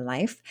of my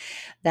life.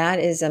 That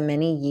is a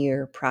many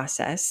year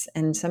process,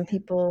 and some Okay.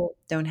 people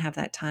don't have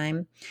that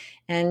time.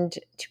 And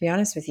to be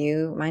honest with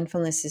you,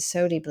 mindfulness is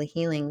so deeply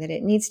healing that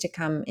it needs to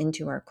come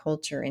into our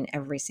culture in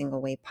every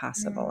single way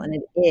possible. And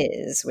Mm, it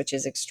is, which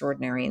is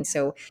extraordinary. And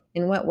so,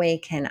 in what way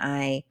can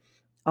I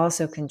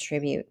also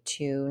contribute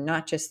to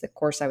not just the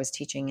course I was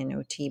teaching in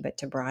OT, but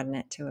to broaden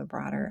it to a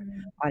broader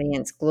mm,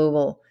 audience,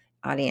 global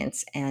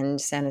audience?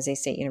 And San Jose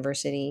State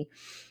University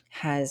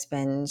has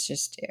been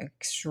just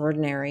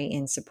extraordinary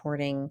in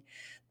supporting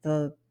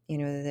the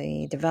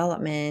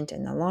development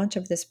and the launch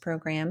of this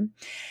program.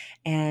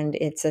 And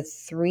it's a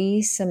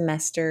 3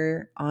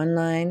 semester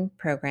online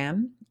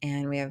program,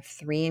 and we have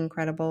 3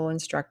 incredible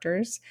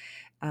instructors.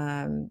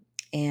 Um,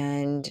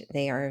 and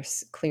they are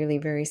clearly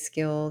very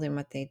skilled in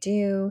what they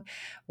do.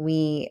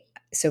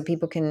 So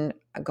people can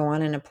go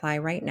on and apply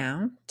right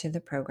now to the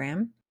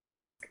program.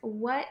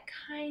 what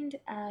kind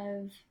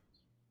of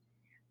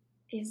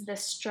is the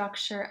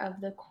structure of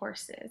the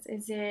courses?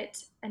 Is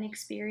it an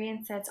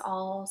experience that's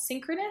all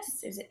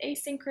synchronous? Is it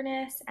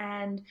asynchronous?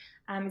 And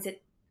is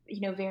it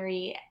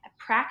very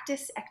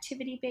practice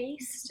activity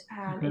based?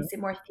 Mhm. Is it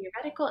more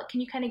theoretical? Can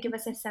you kind of give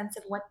us a sense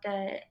of what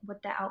the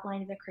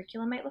outline of the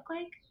curriculum might look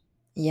like?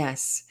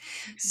 Yes.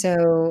 Okay.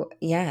 So,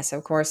 yes,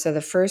 of course. So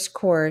the first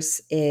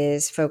course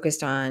is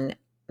focused on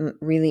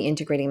really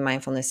integrating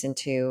mindfulness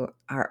into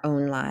our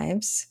own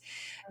lives.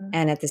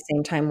 And at the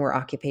same time, we're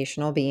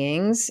occupational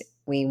beings.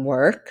 We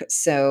work. Mhm.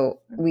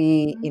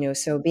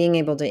 So being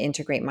able to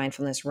integrate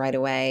mindfulness right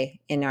away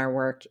in our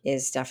work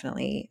is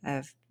definitely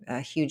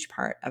a huge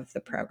part of the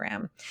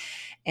program.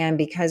 And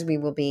because we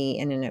will be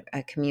in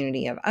a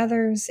community of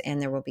others,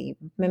 and there will be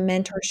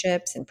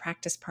mentorships and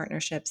practice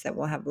partnerships that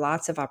will have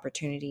lots of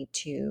opportunity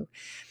to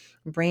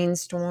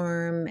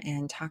brainstorm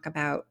and talk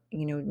about,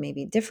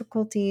 maybe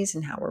difficulties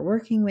and how we're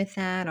working with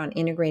that on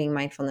integrating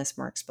mindfulness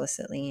more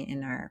explicitly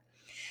in our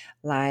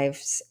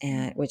lives,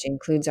 and which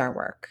includes our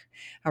work.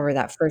 However,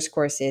 that first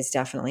course is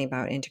definitely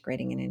about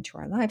integrating it into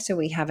our lives, so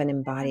we have an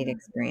embodied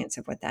experience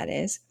of what that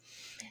is.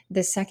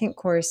 The second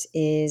course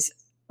is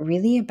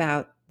really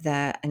about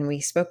that, and I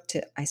spoke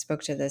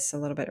to this a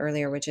little bit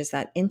earlier, which is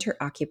that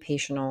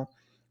interoccupational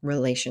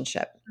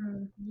relationship.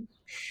 Mhm.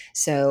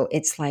 So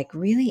it's like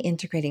really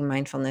integrating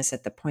mindfulness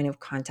at the point of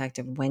contact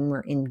of when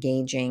we're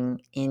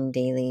engaging in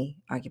daily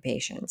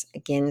occupations.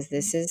 Again,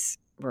 this is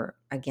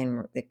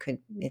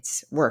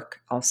it's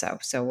work also.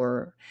 So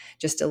we're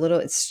just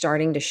it's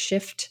starting to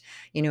shift,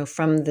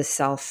 from the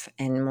self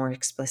and more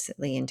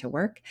explicitly into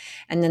work.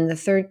 And then the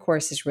third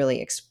course is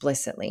really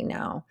explicitly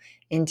now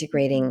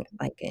integrating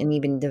like and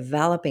even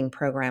developing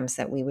programs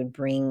that we would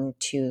bring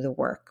to the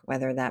work,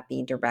 whether that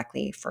be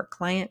directly for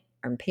client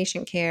or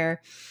patient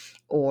care,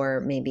 or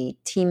maybe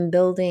team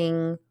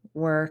building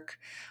work,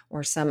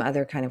 or some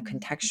other kind of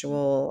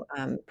contextual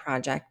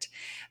project.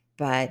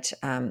 But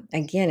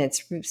again,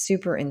 it's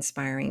super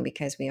inspiring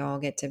because we all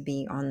get to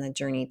be on the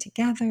journey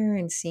together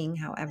and seeing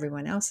how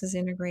everyone else is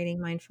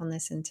integrating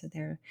mindfulness into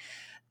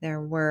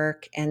their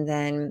work. And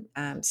then,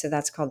 so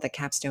that's called the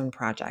Capstone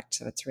Project.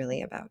 So it's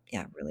really about,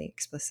 yeah, really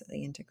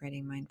explicitly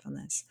integrating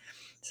mindfulness.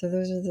 So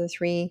those are the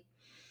 3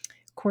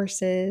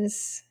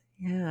 courses.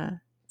 Yeah,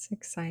 it's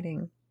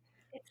exciting.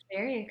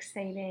 Very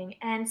exciting.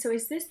 And so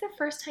is this the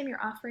first time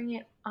you're offering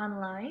it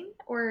online,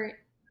 or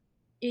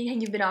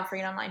you've been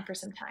offering it online for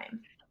some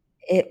time?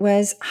 It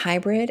was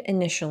hybrid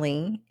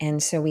initially,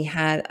 and so we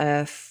had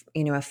a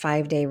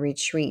 5-day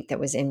retreat that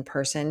was in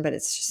person, but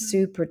it's Mm,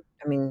 super,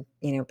 I mean,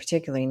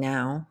 particularly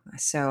now.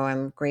 So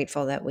I'm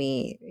grateful that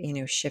we,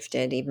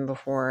 shifted even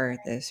before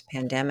this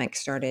pandemic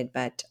started,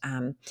 but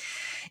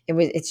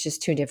it's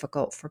just too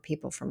difficult for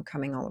people from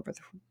coming all over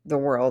the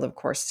world, of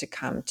course, to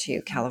come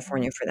to mhm.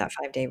 California for that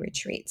 5-day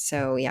retreat.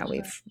 So yeah, Sure.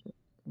 we've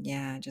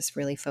just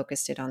really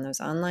focused it on those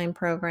online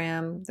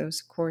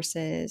those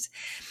courses.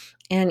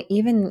 And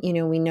even,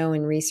 we know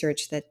in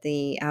research that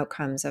the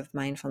outcomes of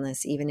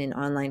mindfulness, even in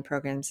online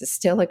programs, is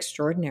still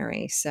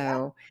extraordinary.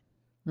 So,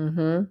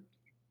 mhm,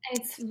 And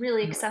it's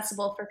really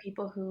accessible for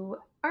people who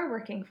are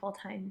working full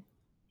time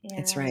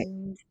it's right.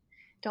 and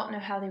don't know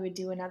how they would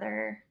do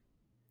another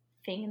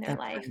thing in their That's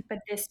life. right. But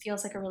this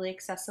feels like a really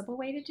accessible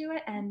way to do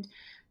it. And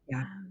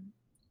Yeah. um,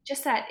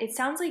 just that it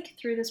sounds like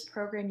through this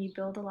program, you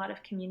build a lot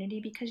of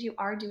community because you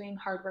are doing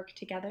hard work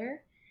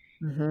together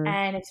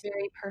Mhm. and it's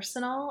very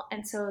personal.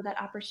 And so that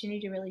opportunity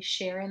to really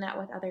share in that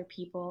with other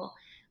people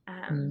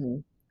um,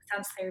 Mhm.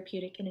 sounds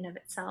therapeutic in and of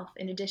itself,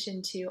 in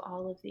addition to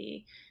all of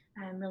the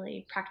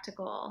really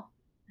practical,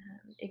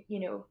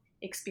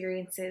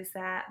 experiences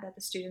that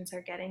the students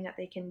are getting that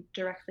they can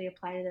directly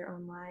apply to their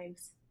own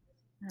lives.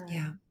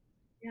 Yeah.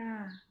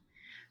 Yeah.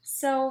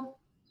 So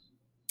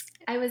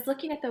I was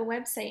looking at the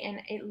website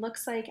and it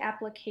looks like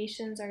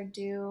applications are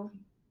due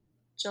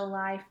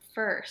July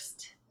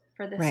 1st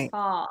for this Right.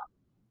 fall.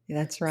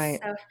 That's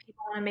right. So if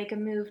people want to make a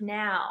move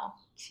now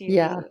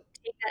Yeah. to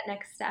take that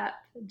next step,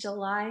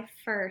 July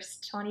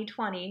 1st,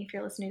 2020, if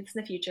you're listening to this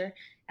in the future,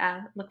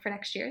 look for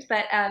next year's,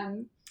 but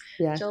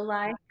Yes.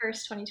 July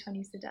 1st,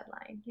 2020 is the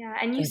deadline. Yeah.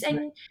 And That's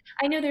right. and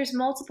I know there's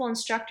multiple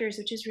instructors,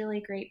 which is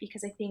really great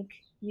because I think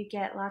you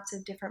get lots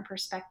of different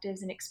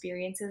perspectives and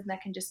experiences, and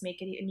that can just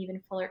make it an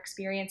even fuller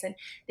experience. And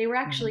they were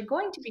Mhm. actually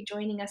going to be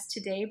joining us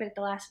today, but at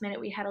the last minute,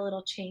 we had a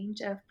little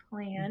change of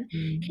plan.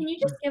 Mhm. Can you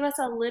just give us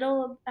a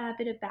little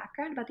bit of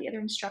background about the other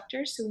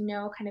instructors so we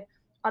know kind of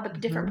all the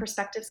different Mhm.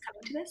 perspectives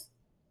coming to this?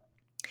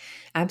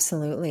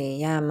 Absolutely.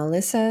 Yeah.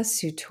 Melissa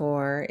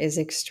Sutor is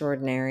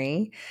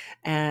extraordinary.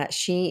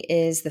 She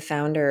is the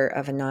founder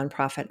of a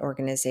nonprofit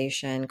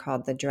organization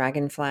called the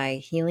Dragonfly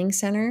Healing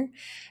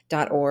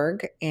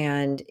Center.org.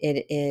 And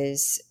it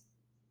is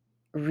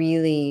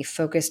really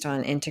focused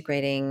on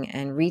integrating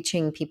and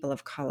reaching people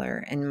of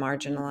color and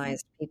Mm,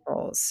 marginalized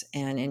peoples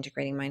and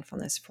integrating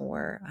mindfulness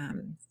for,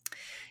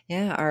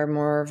 our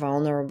more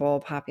vulnerable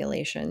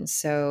populations.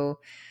 So,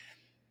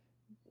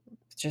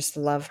 just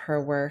love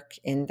her work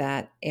in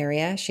that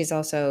area. She's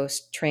also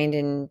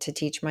trained to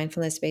teach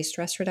mindfulness based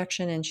stress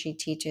reduction, and she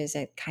teaches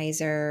at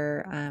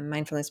Kaiser,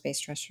 mindfulness based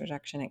stress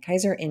reduction at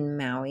Kaiser in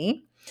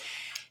Maui.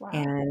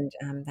 wow. And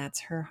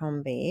that's her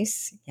home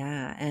base.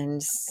 Yeah,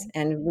 and Okay.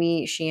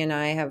 she and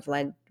I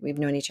we've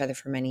known each other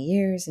for many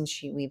years, and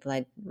we've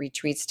led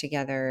retreats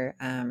together.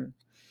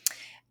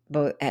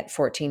 Both at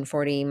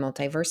 1440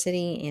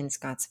 Multiversity in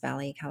Scotts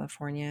Valley,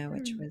 California,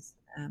 which Hmm. was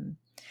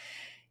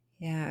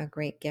a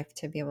great gift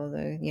to be able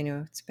to,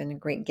 it's been a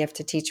great gift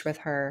to teach with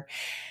her.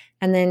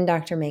 And then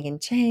Dr. Megan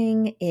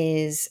Chang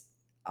is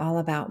all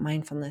about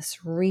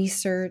mindfulness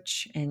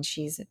research, and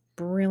she's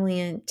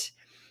brilliant,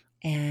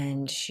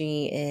 and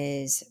she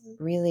is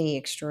really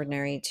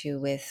extraordinary too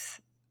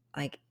with,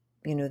 like,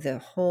 the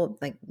whole,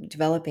 like,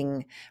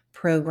 developing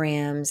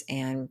programs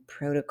and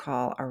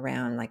protocol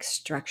around, like,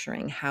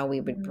 structuring how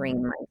we would bring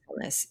Mm,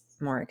 mindfulness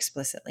more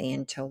explicitly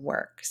into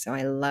work.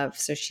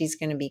 So she's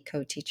going to be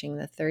co-teaching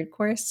the third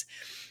course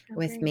oh,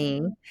 with great.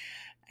 me.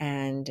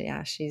 And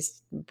yeah,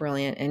 she's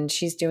brilliant. And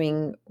she's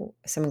doing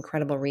some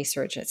incredible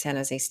research at San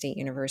Jose State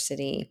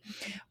University,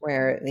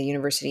 where the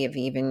university have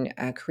even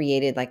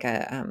created like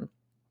a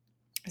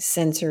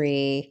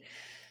sensory,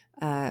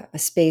 a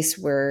space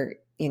where,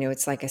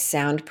 it's like a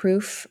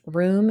soundproof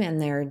room,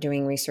 and they're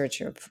doing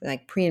research of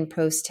like pre and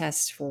post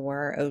tests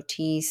for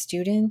OT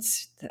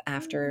students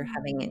after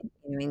having,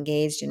 Mm,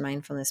 engaged in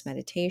mindfulness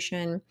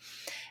meditation,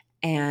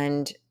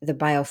 and the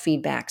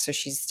biofeedback. So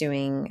she's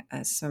doing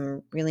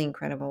some really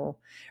incredible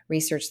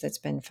research that's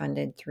been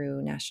funded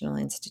through National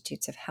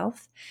Institutes of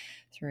Health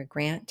through a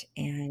grant,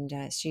 and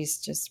she's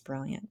just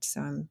brilliant.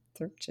 So I'm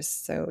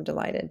just so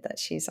delighted that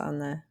she's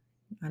on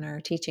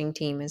our teaching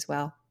team as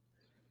well.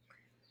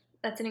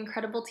 that's an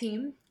incredible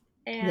team.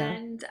 Yeah,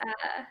 And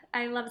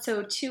I love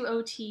so two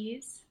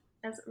OTs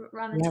as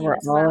on the yeah, team we're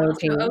as well. all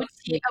So OT. OT,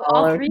 We're oh,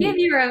 all all three OT. of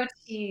you are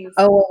OTs.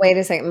 Oh, well, wait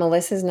a second.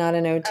 Melissa's not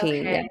an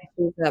OT. Yeah, Okay,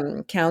 she's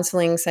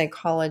counseling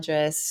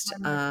psychologist.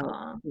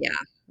 wonderful. Yeah,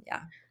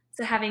 yeah,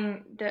 So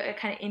having the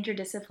kind of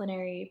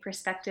interdisciplinary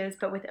perspectives,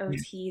 but with yeah,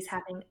 OTs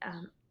having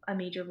a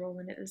major role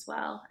in it as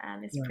well,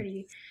 it's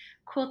pretty yes,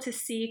 cool to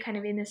see kind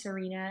of in this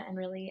arena and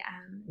really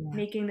yeah,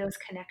 making those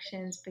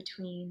connections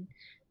between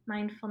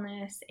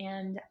mindfulness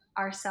and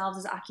ourselves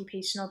as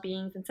occupational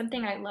beings. And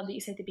something I love that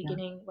you said at the yeah.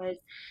 beginning was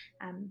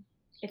um,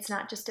 it's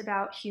not just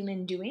about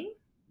human doing,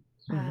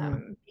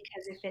 Hmm.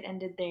 because if it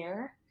ended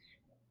there,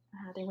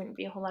 There wouldn't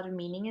be a whole lot of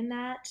meaning in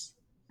that.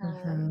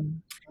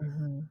 Um, Mhm.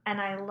 Mhm.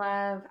 and I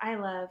love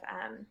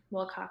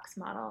Wilcox's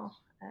model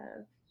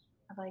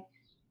of like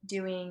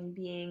doing,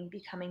 being,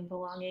 becoming,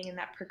 belonging, and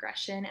that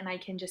progression. And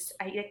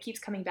it keeps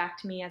coming back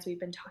to me as we've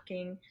been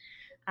talking.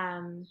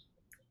 Um,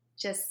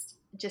 just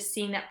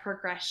seeing that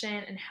progression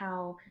and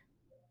how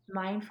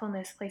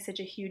mindfulness plays such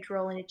a huge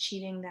role in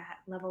achieving that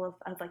level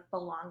of like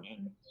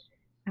belonging.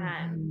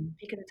 Mhm.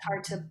 Because it's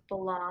hard to Mhm.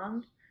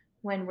 belong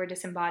when we're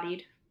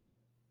disembodied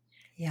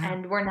Yeah.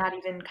 and we're not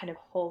even kind of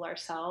whole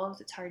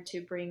ourselves. It's hard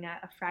to bring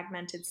a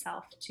fragmented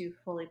self to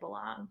fully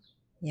belong.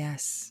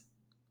 Yes.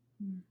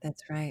 Mm.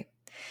 That's right.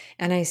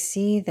 And I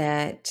see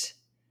that,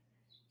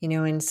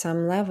 in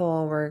some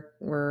level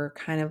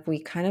we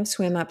kind of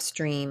swim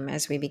upstream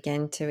as we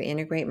begin to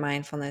integrate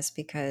mindfulness,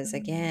 because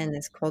again,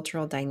 this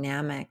cultural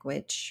dynamic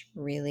which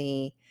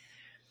really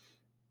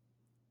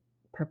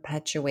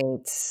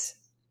perpetuates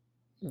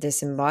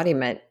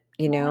disembodiment,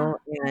 Yeah.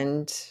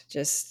 and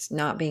just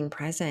not being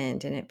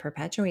present, and it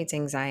perpetuates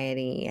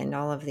anxiety and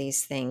all of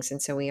these things.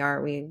 And so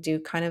we do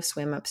kind of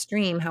swim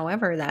upstream.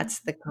 However, that's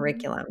the Mhm.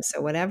 curriculum.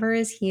 So whatever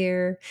is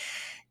here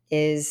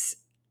is,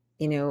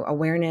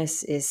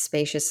 awareness is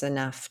spacious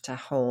enough to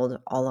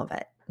hold all of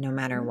it, no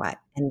matter Mhm. what.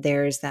 And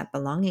there's that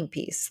belonging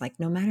piece. Like,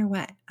 no matter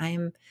what, I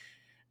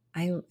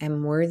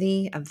am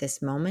worthy of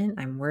this moment.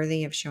 I'm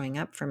worthy of showing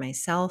up for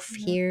myself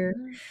here.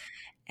 Mhm.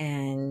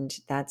 And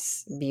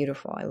that's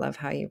beautiful. I love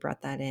how you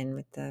brought that in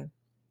with the,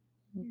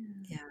 Yeah.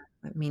 yeah,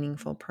 that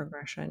meaningful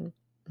progression.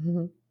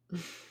 Mhm.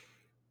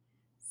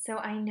 So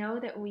I know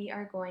that we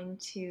are going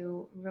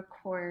to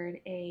record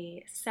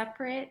a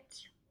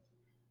separate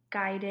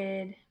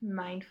guided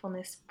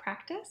mindfulness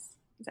practice.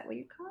 Is that what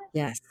you call it?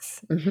 Yes.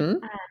 Hmm.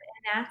 And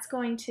that's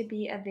going to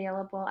be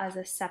available as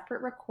a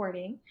separate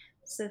recording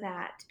so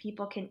that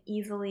people can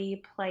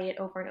easily play it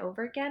over and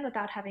over again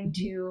without having Hmm.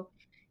 to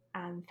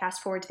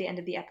fast forward to the end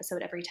of the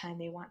episode every time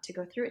they want to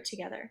go through it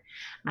together.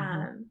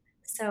 Hmm.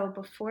 So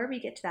before we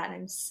get to that,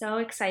 I'm so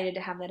excited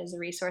to have that as a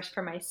resource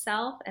for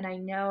myself, and I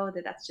know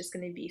that that's just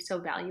going to be so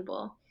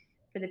valuable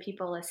for the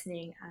people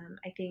listening.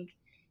 I think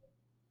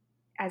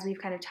as we've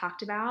kind of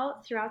talked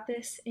about throughout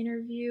this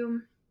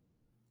interview,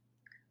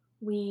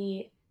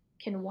 we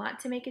can want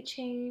to make a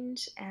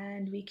change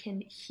and we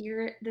can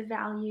hear the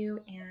value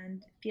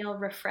and feel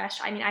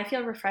refreshed. I mean, I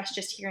feel refreshed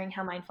just hearing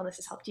how mindfulness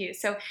has helped you.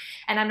 So,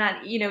 and I'm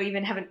not,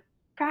 even haven't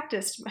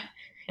practiced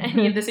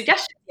any of the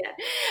suggestions yet,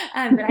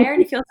 but I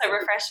already feel so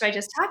refreshed by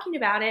just talking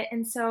about it.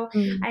 And so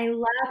I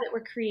love that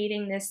we're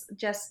creating this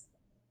just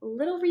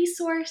little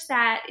resource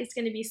that is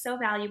going to be so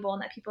valuable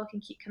and that people can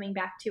keep coming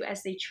back to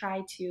as they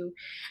try to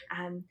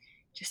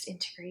just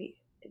integrate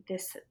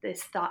this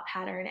thought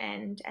pattern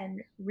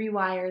and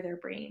rewire their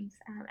brains,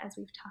 as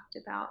we've talked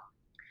about.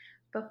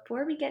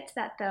 Before we get to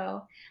that,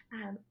 though,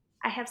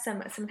 I have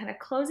some kind of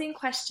closing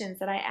questions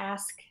that I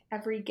ask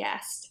every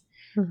guest.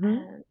 Hmm.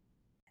 Um,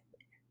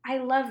 I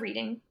love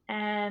reading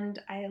and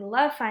I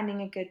love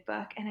finding a good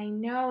book, and I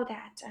know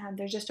that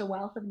there's just a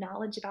wealth of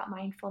knowledge about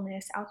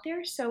mindfulness out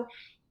there. So,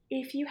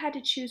 if you had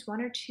to choose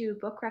one or two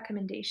book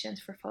recommendations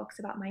for folks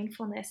about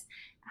mindfulness,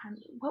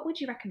 what would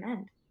you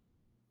recommend?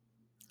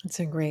 That's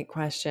a great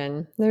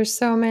question. There's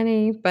so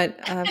many,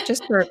 but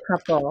just for a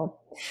couple,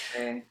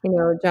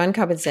 Sure. John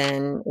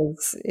Kabat-Zinn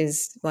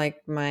is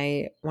like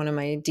my one of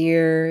my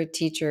dear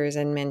teachers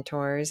and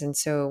mentors, and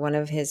so one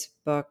of his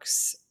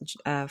books,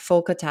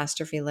 "Full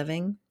Catastrophe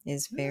Living,"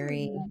 is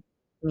very Mm.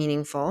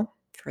 meaningful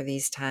for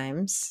these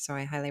times. So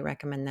I highly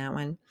recommend that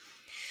one.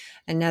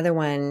 Another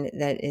one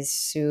that is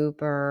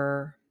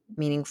super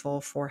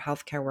meaningful for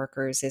healthcare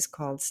workers is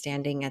called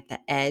 "Standing at the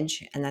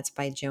Edge," and that's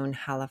by Joan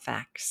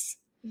Halifax.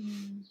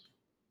 Mm.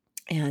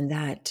 And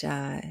that,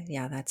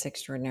 yeah, that's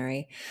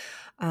extraordinary.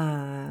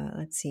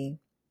 Let's see.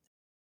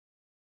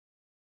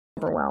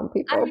 Overwhelm I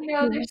people.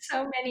 know there's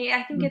so many.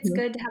 I think it's Mhm.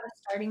 good to have a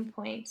starting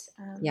point.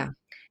 Yeah,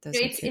 those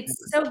are It's 2 good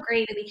it's ones. so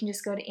great that we can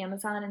just go to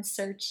Amazon and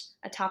search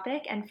a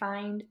topic and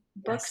find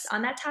books Yes.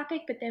 on that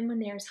topic. But then when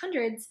there's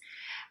hundreds,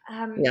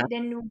 Yeah.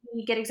 then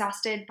we get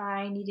exhausted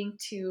by needing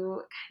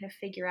to kind of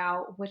figure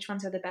out which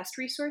ones are the best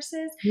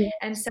resources. Yeah.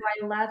 And so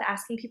I love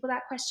asking people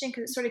that question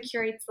because it sort of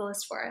curates the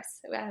list for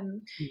us. Yes.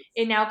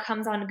 It now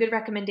comes on a good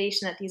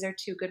recommendation that these are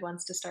two good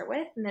ones to start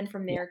with, and then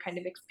from there Yes. kind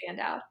of expand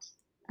out.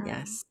 Um,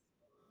 Yes.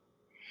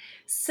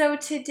 so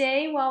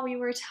today, while we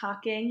were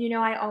talking,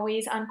 I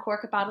always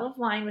uncork a bottle of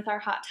wine with our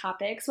hot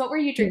topics. What were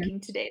you Yeah. drinking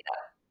today,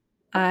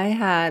 I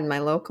had my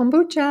low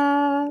kombucha.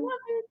 though? Love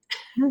it.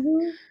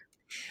 Mhm.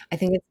 I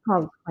think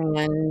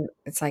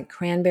it's like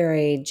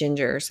cranberry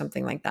ginger or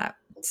something like that.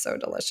 It's so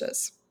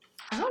delicious.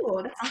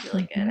 Oh, that sounds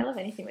really good. I Mhm. love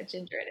anything with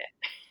ginger in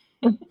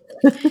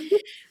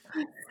it.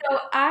 So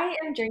I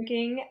am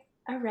drinking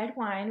a red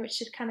wine, which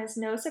should come as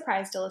no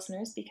surprise to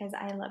listeners because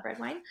I love red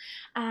wine.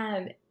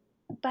 Um,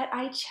 but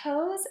I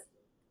chose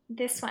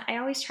this one. I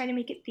always try to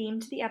make it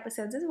themed to the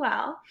episodes as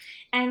well.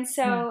 And Yeah.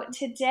 so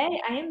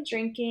today I am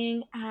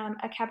drinking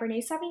a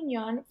Cabernet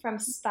Sauvignon from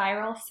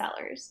Spiral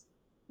Cellars.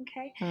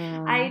 Okay.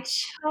 I Um,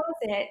 chose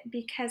it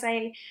because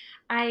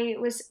I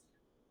was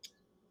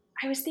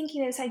I was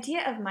thinking this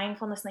idea of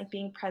mindfulness, like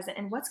being present,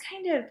 and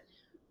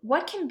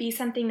what can be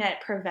something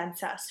that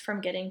prevents us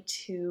from getting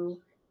to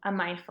a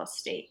mindful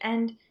state.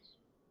 And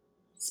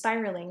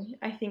spiraling,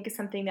 I think, is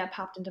something that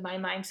popped into my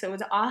mind. So it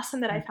was awesome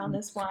that I found Mhm.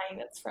 this wine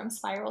that's from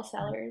Spiral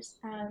Cellars.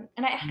 And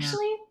Yeah.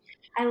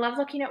 I love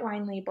looking at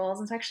wine labels.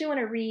 And so I actually want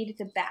to read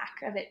the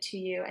back of it to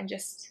you and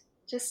just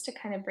to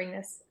kind of bring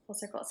this full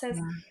circle. It says,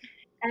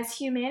 Yeah. as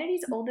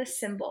humanity's oldest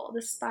symbol,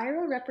 the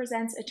spiral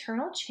represents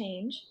eternal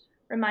change,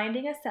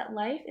 reminding us that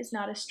life is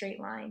not a straight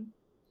line.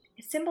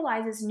 It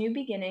symbolizes new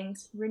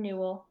beginnings,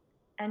 renewal,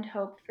 and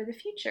hope for the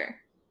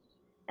future.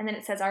 And then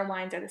it says, our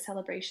wines are the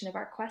celebration of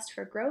our quest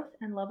for growth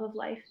and love of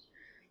life.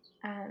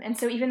 And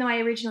so, even though I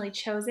originally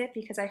chose it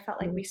because I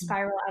felt like we Mhm.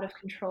 spiral out of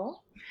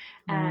control,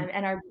 Right.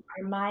 and our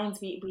minds,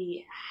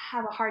 we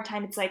have a hard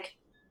time. It's like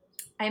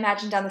I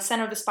imagine down the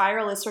center of the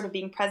spiral is sort of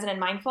being present and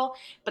mindful,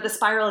 but the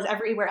spiral is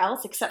everywhere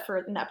else except for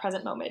in that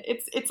present moment.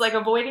 It's like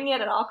avoiding it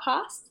at all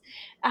costs.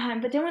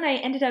 But then when I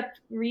ended up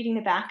reading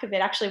the back of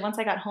it, actually once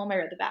I got home, I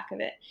read the back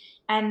of it,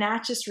 and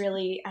that just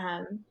really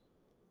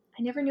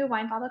I never knew a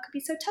wine bottle could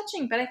be so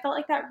touching, but I felt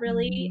like that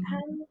really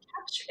Mhm.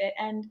 captured it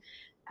and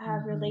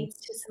Mhm.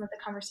 relates to some of the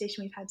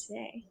conversation we've had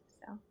today.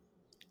 So,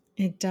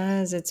 It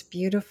does. It's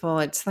beautiful.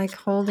 It's like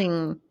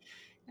holding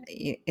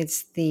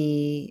it's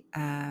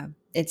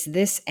it's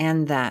this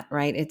and that,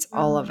 right? It's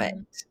all of it.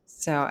 mm,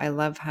 So I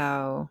love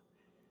how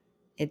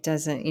it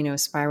doesn't,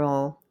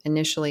 Spiral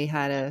initially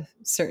had a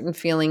certain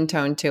feeling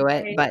tone to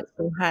it, right. but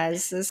it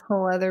has this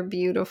whole other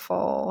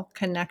beautiful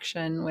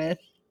connection with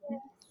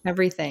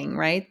everything,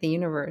 right? The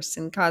universe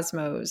and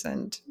cosmos,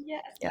 and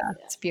Yes, yeah,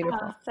 yes. it's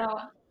beautiful. So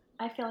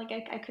I feel like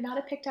I could not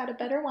have picked out a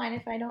better wine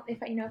if I don't,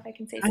 if I, if I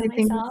can say I so think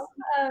it's myself.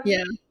 Um,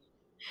 yeah,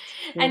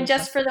 and beautiful.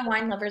 just for the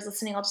wine lovers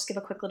listening, I'll just give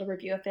a quick little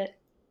review of it.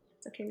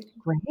 It's okay with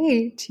you.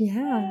 Great.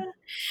 Yeah.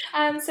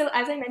 So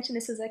as I mentioned,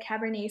 this is a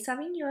Cabernet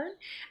Sauvignon.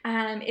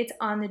 It's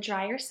on the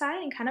drier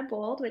side and kind of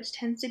bold, which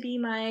tends to be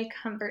my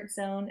comfort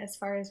zone as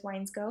far as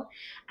wines go.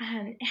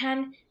 And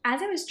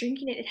as I was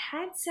drinking it, it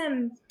had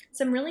some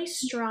really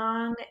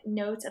strong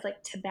notes of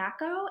like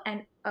tobacco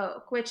and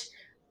oak, which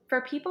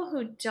for people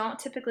who don't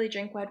typically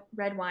drink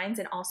red wines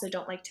and also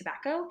don't like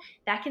tobacco,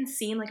 that can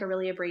seem like a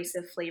really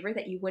abrasive flavor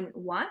that you wouldn't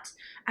want.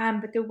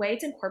 But the way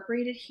it's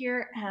incorporated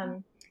here,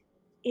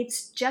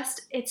 it's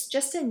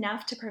just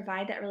enough to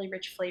provide that really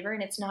rich flavor,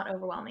 and it's not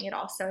overwhelming at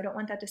all. So I don't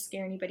want that to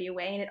scare anybody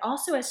away. And it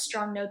also has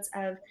strong notes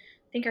of,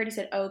 I think I already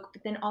said oak,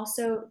 but then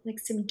also like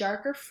some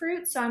darker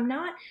fruit. So I'm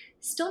not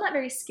still not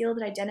very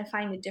skilled at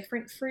identifying the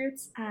different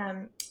fruits,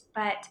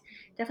 but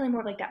definitely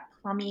more like that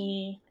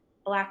plummy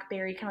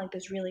blackberry, kind of like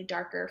those really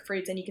darker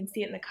fruits, and you can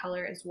see it in the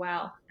color as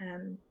well.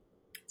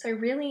 So I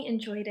really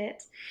enjoyed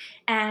it.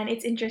 And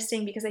it's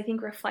interesting because I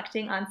think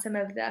reflecting on some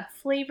of the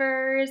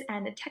flavors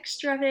and the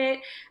texture of it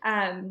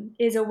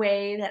is a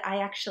way that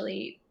I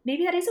actually,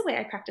 maybe that is a way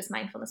I practice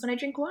mindfulness when I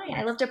drink wine.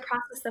 I love to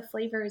process the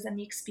flavors and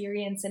the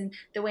experience and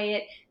the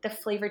way the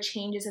flavor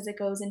changes as it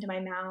goes into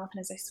my mouth and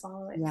as I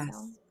swallow it. So,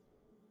 Yes.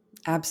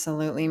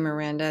 Absolutely,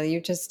 Miranda.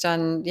 You've just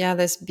done, yeah,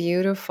 this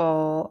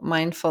beautiful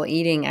mindful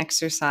eating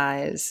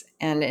exercise.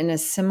 And in a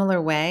similar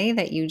way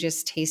that you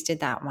just tasted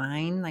that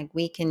wine, like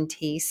we can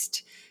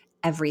taste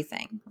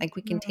everything. Like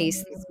we can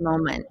taste mm, this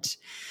moment.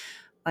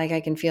 Like I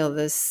can feel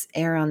this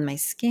air on my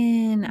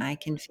skin. I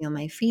can feel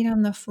my feet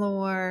on the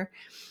floor.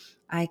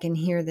 I can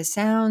hear the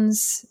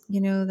sounds,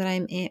 that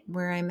I'm in,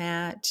 where I'm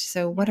at.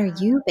 So, what are yeah.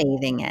 you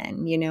bathing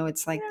in?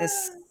 It's like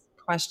this Yeah.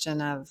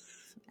 question of,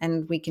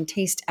 and we can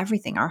taste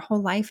everything. Our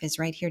whole life is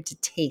right here to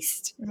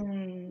taste. It's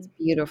Mm,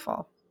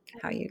 beautiful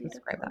that how is you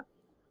describe beautiful.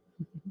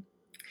 that. Mhm.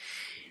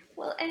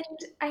 Well, and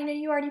I know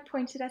you already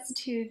pointed us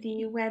to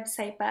the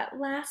website, but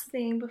last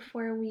thing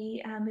before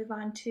we move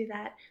on to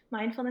that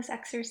mindfulness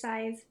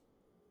exercise,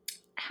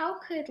 how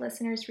could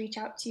listeners reach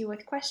out to you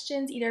with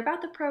questions, either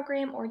about the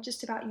program or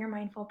just about your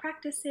mindful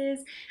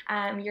practices?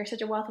 You're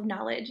such a wealth of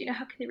knowledge.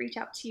 How can they reach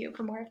out to you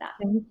for more of that?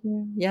 Thank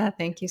you. Yeah,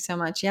 thank you so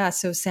much. Yeah,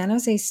 so San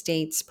Jose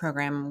State's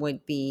program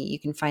would be, you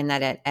can find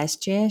that at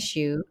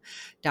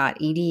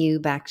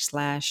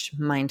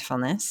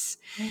sjsu.edu/mindfulness.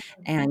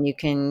 And you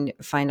can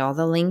find all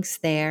the links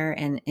there,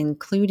 and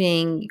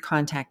including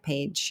contact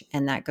page,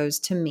 and that goes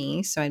to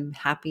me. So I'm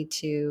happy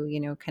to,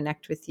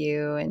 connect with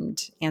you and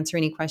answer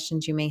any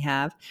questions you may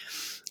have.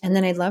 And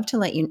then I'd love to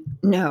let you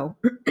know,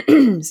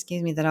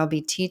 excuse me, that I'll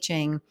be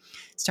teaching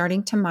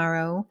starting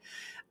tomorrow.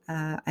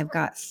 I've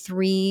got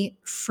 3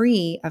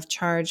 free of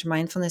charge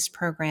mindfulness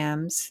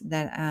programs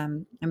that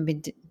I'm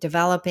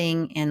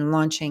developing and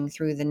launching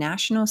through the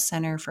National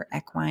Center for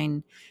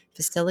Equine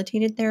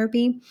Facilitated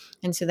Therapy.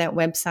 And so that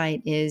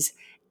website is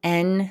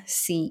nceft.org.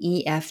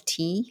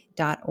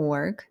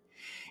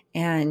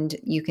 And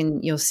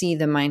you'll see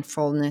the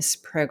mindfulness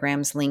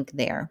programs link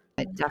there.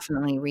 But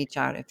definitely reach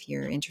out if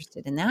you're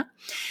interested in that.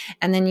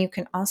 And then you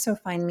can also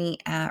find me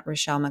at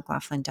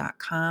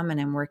RochelleMcLaughlin.com, and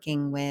I'm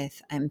working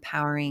with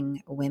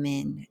empowering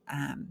women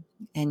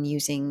and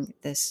using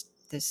the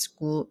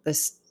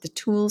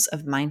tools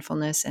of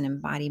mindfulness and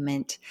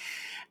embodiment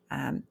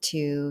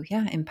to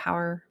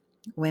empower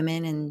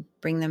women and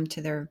bring them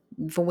to their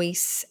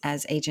voice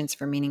as agents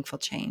for meaningful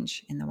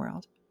change in the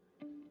world.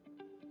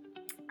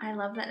 I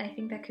love that. And I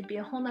think that could be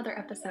a whole nother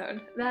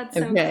episode. That's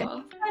so Okay.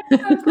 cool.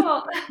 That's so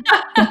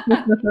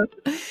cool.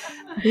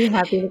 Be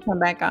happy to come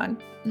back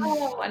on.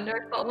 Oh,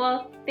 wonderful.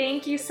 Well,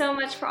 thank you so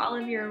much for all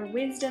of your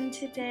wisdom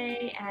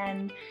today,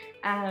 and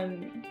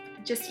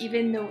just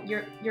even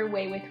your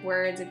way with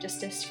words of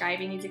just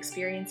describing these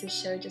experiences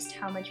show just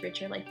how much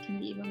richer life can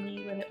be when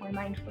we live it more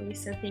mindfully.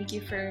 So thank you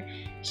for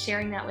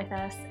sharing that with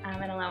us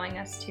and allowing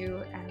us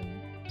to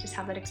just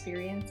have that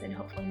experience and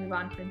hopefully move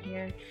on from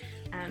here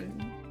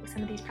with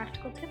some of these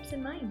practical tips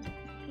in mind.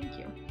 Thank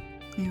you.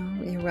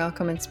 You're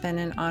welcome. It's been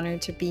an honor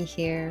to be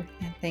here.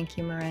 And thank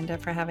you, Miranda,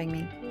 for having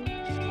me.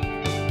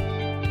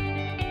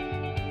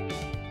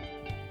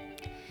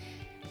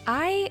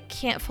 I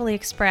can't fully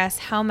express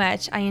how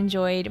much I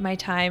enjoyed my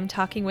time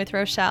talking with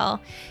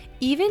Rochelle.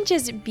 Even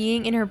just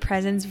being in her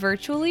presence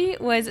virtually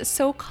was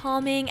so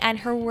calming, and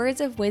her words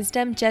of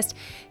wisdom just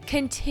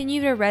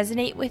continue to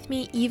resonate with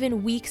me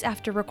even weeks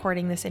after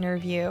recording this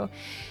interview.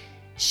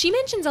 She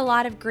mentions a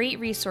lot of great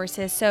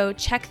resources, so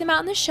check them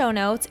out in the show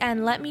notes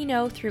and let me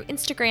know through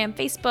Instagram,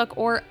 Facebook,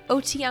 or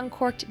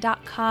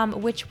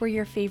otuncorked.com which were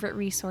your favorite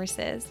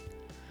resources.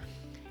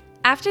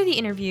 After the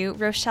interview,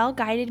 Rochelle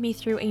guided me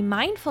through a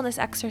mindfulness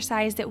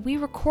exercise that we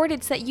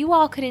recorded so that you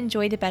all could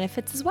enjoy the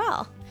benefits as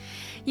well.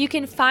 You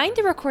can find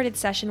the recorded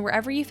session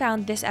wherever you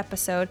found this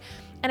episode,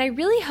 and I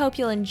really hope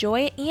you'll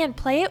enjoy it and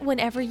play it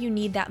whenever you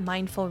need that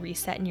mindful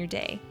reset in your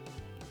day.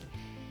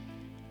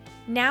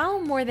 Now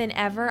more than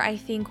ever, I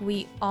think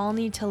we all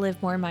need to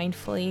live more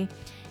mindfully,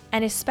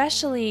 and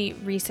especially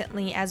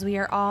recently as we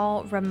are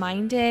all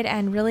reminded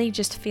and really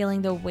just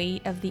feeling the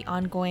weight of the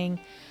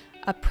ongoing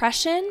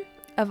oppression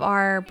of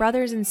our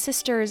brothers and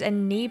sisters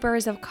and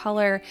neighbors of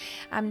color.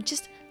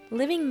 Just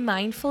living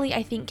mindfully,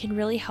 I think, can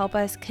really help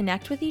us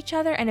connect with each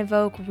other and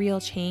evoke real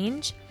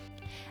change.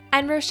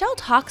 And Rochelle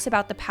talks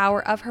about the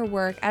power of her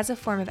work as a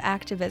form of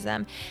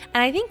activism,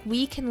 and I think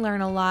we can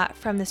learn a lot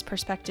from this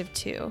perspective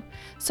too.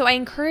 So I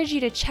encourage you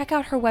to check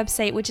out her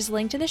website, which is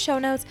linked in the show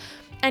notes,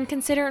 and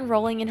consider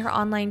enrolling in her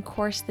online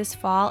course this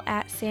fall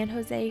at San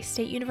Jose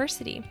State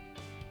University.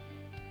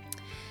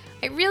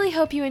 I really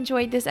hope you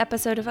enjoyed this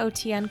episode of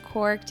OT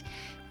Uncorked.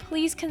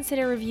 Please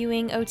consider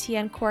reviewing OT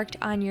Uncorked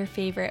on your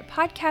favorite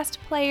podcast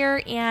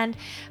player and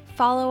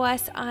follow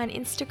us on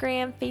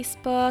Instagram,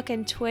 Facebook,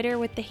 and Twitter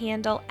with the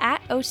handle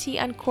 @OT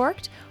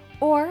Uncorked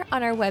or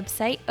on our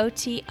website,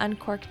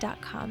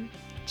 otuncorked.com.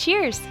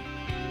 Cheers!